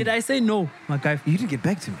back to me. Did I say no, my guy? You didn't get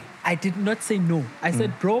back to me. I did not say no. I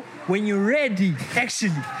said, bro, when you're ready,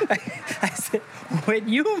 actually. I said, when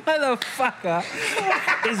you motherfucker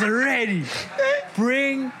is ready,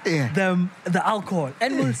 bring the alcohol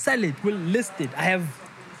and we'll sell it, we'll list it. I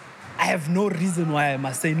have no reason why I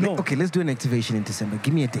must say no. Okay, let's do an activation in December.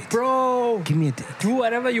 Give me a date. Bro. Give me a date. Do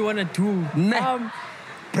whatever you want to do. Nah.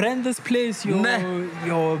 Brand this place, your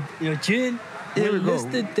gin. Here We'll we go.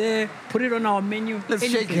 list it there, put it on our menu. Let's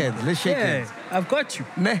shake hands. Let's shake hands. I've got you.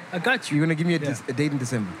 Nah. I got you. You're going to give me a date in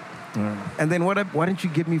December. And then why don't you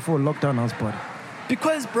get me for a lockdown house party?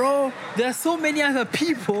 Because, bro, there are so many other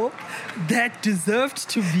people that deserved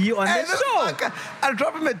to be on the show. I'll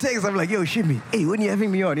drop him a text. I'm like, yo, Shimmy, hey, when you having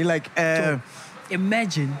me on? You're like,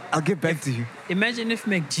 imagine. I'll get back to you. Imagine if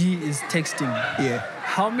McG is texting me. Yeah.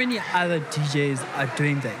 How many other DJs are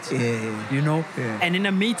doing that? Yeah. You know? Yeah. And in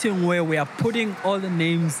a meeting where we are putting all the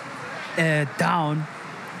names down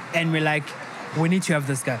and we're like, we need to have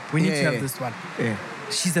this guy. We need to have this one. Yeah.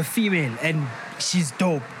 She's a female and she's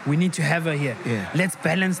dope. We need to have her here. Yeah. Let's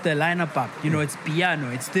balance the lineup up. You know, it's piano,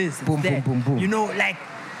 it's this, it's Boom, that. boom, boom, boom. You know, like,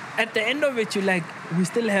 at the end of it, you're like, we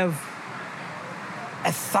still have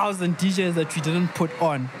 1,000 DJs that we didn't put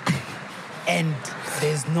on, and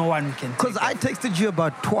there's no one who can. Because I texted you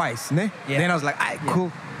about twice, ne? Yeah. Then I was like,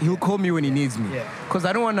 cool. He'll call me when he needs me. Yeah. Because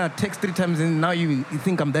I don't want to text 3 times and now you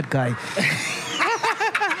think I'm that guy.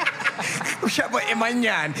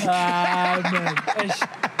 Man.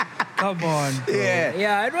 Come on, bro.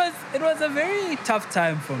 Yeah. It was a very tough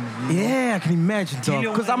time for me. You know? Yeah, I can imagine, dog.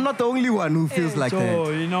 Because I'm not the only one who feels like so,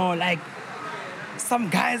 that. You know, like some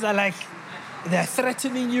guys are like, they're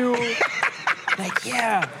threatening you. Like,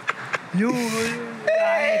 yeah, you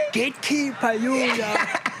gatekeeper,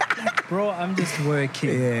 like, bro, I'm just working,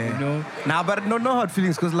 you know? Nah, but no hard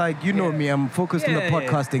feelings, because, like, you know me, I'm focused on the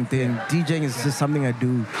podcasting thing. DJing is just something I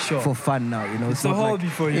do for fun now, you know? It's a hobby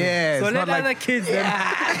for you. Yeah, so it's let not other like, kids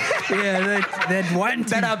that want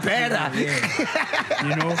that are better. You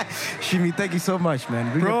know? Shimi, thank you so much, man.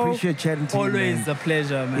 Really Bro, appreciate chatting to you, man. Always a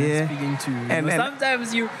pleasure, man, speaking to you. And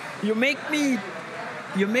sometimes you make me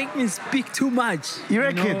speak too much. You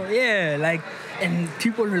reckon? know? Yeah, like, and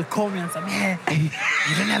people will call me and say, man, you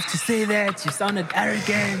don't have to say that. You sounded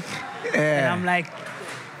arrogant. And I'm like,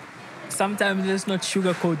 sometimes let's not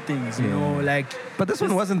sugarcoat things, you know, like. But this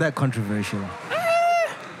one wasn't that controversial.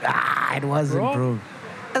 It wasn't, bro.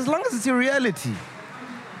 As long as it's your reality.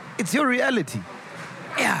 It's your reality.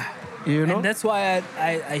 Yeah. You know? And that's why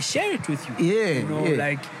I share it with you. Yeah. You know,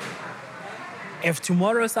 like, if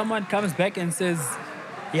tomorrow someone comes back and says,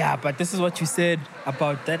 yeah, but this is what you said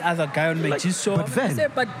about that other guy on my show.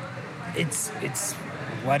 But it's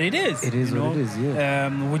what it is. It is what it is, yeah.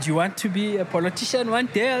 Would you want to be a politician one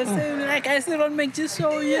day? I'll say, like I said on my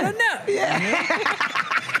show, you don't know. Yeah.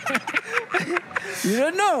 You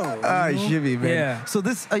don't know. Shimmy, man. Yeah. So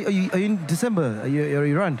this, are you in December? Are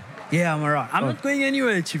you around? Yeah, I'm around. I'm not going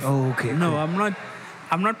anywhere, Chief. Oh, okay. No, cool.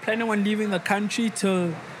 I'm not planning on leaving the country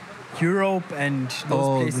till Europe and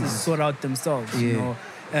those places sort out themselves, you know.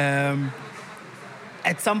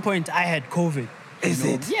 At some point, I had COVID. Is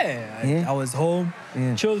it? Yeah. I was home,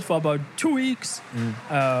 chilled for about 2 weeks.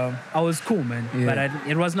 I was cool, man. But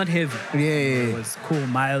it was not heavy. It was cool,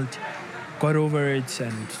 mild. Got over it,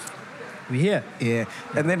 and we're here. Yeah.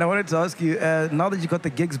 And then I wanted to ask you, now that you got the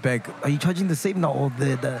gigs back, are you charging the same now? Or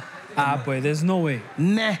Boy, there's no way.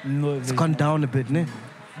 Nah. No, it's gone down a bit, nah?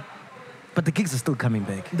 But the gigs are still coming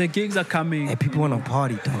back. The gigs are coming. Hey, people want to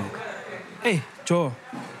party, dog. Hey, Joe,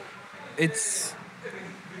 it's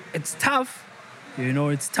tough, you know.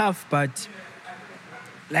 It's tough, but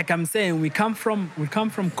like I'm saying, we come from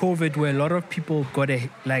COVID, where a lot of people got a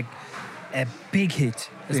big hit,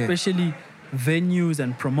 especially venues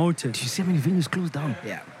and promoters. Do you see how many venues closed down?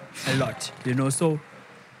 Yeah, a lot, you know. So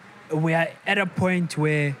we are at a point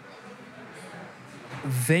where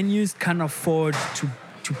venues can't afford to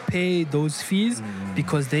pay those fees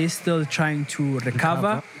because they're still trying to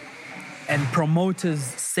recover. And promoters,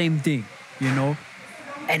 same thing, you know.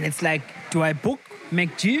 And it's like, do I book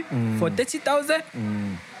McG for 30,000?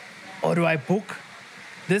 Or do I book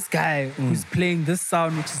this guy who's playing this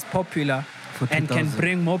sound, which is popular, and can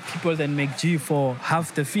bring more people than McG for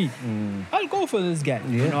half the fee? I'll go for this guy,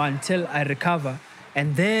 you know, until I recover.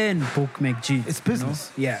 And then book McG. It's business.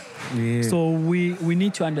 You know? Yeah. So we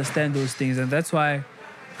need to understand those things. And that's why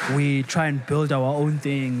we try and build our own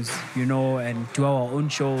things, you know, and do our own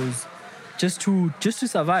shows. Just to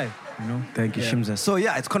survive, you know. Thank you, Shimza. So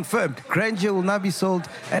it's confirmed. Grandeur will now be sold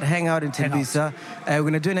at Hangout in Tembisa. We're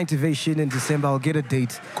gonna do an activation in December. I'll get a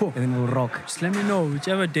date. Cool. And then we'll rock. Just let me know,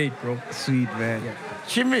 whichever date, bro. Sweet, man. Yeah.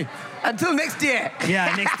 Shimmy, until next year.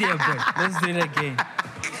 Yeah, next year, bro. Let's do it again.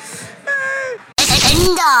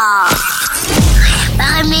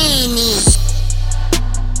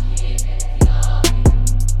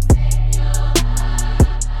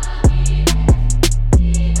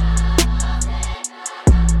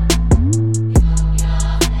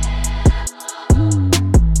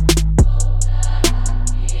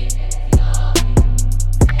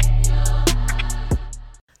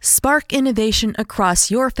 Spark innovation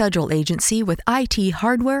across your federal agency with IT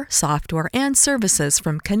hardware, software, and services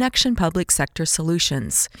from Connection Public Sector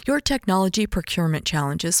Solutions. Your technology procurement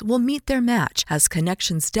challenges will meet their match as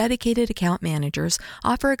Connection's dedicated account managers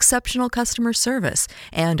offer exceptional customer service,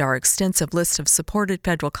 and our extensive list of supported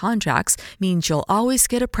federal contracts means you'll always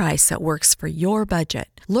get a price that works for your budget.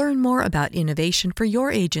 Learn more about innovation for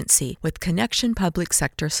your agency with Connection Public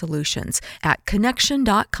Sector Solutions at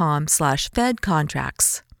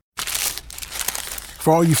connection.com/fedcontracts.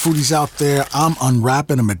 For all you foodies out there, I'm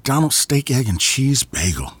unwrapping a McDonald's steak, egg, and cheese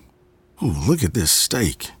bagel. Ooh, look at this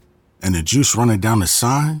steak. And the juice running down the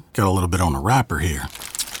side, got a little bit on the wrapper here.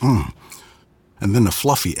 And then the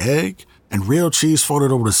fluffy egg and real cheese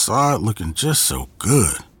folded over the side, looking just so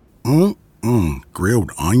good.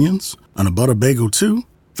 Grilled onions? And a butter bagel, too?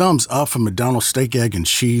 Thumbs up for McDonald's steak, egg, and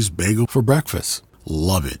cheese bagel for breakfast.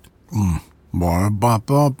 Love it.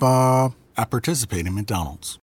 Ba-ba-ba-ba. I participate in McDonald's.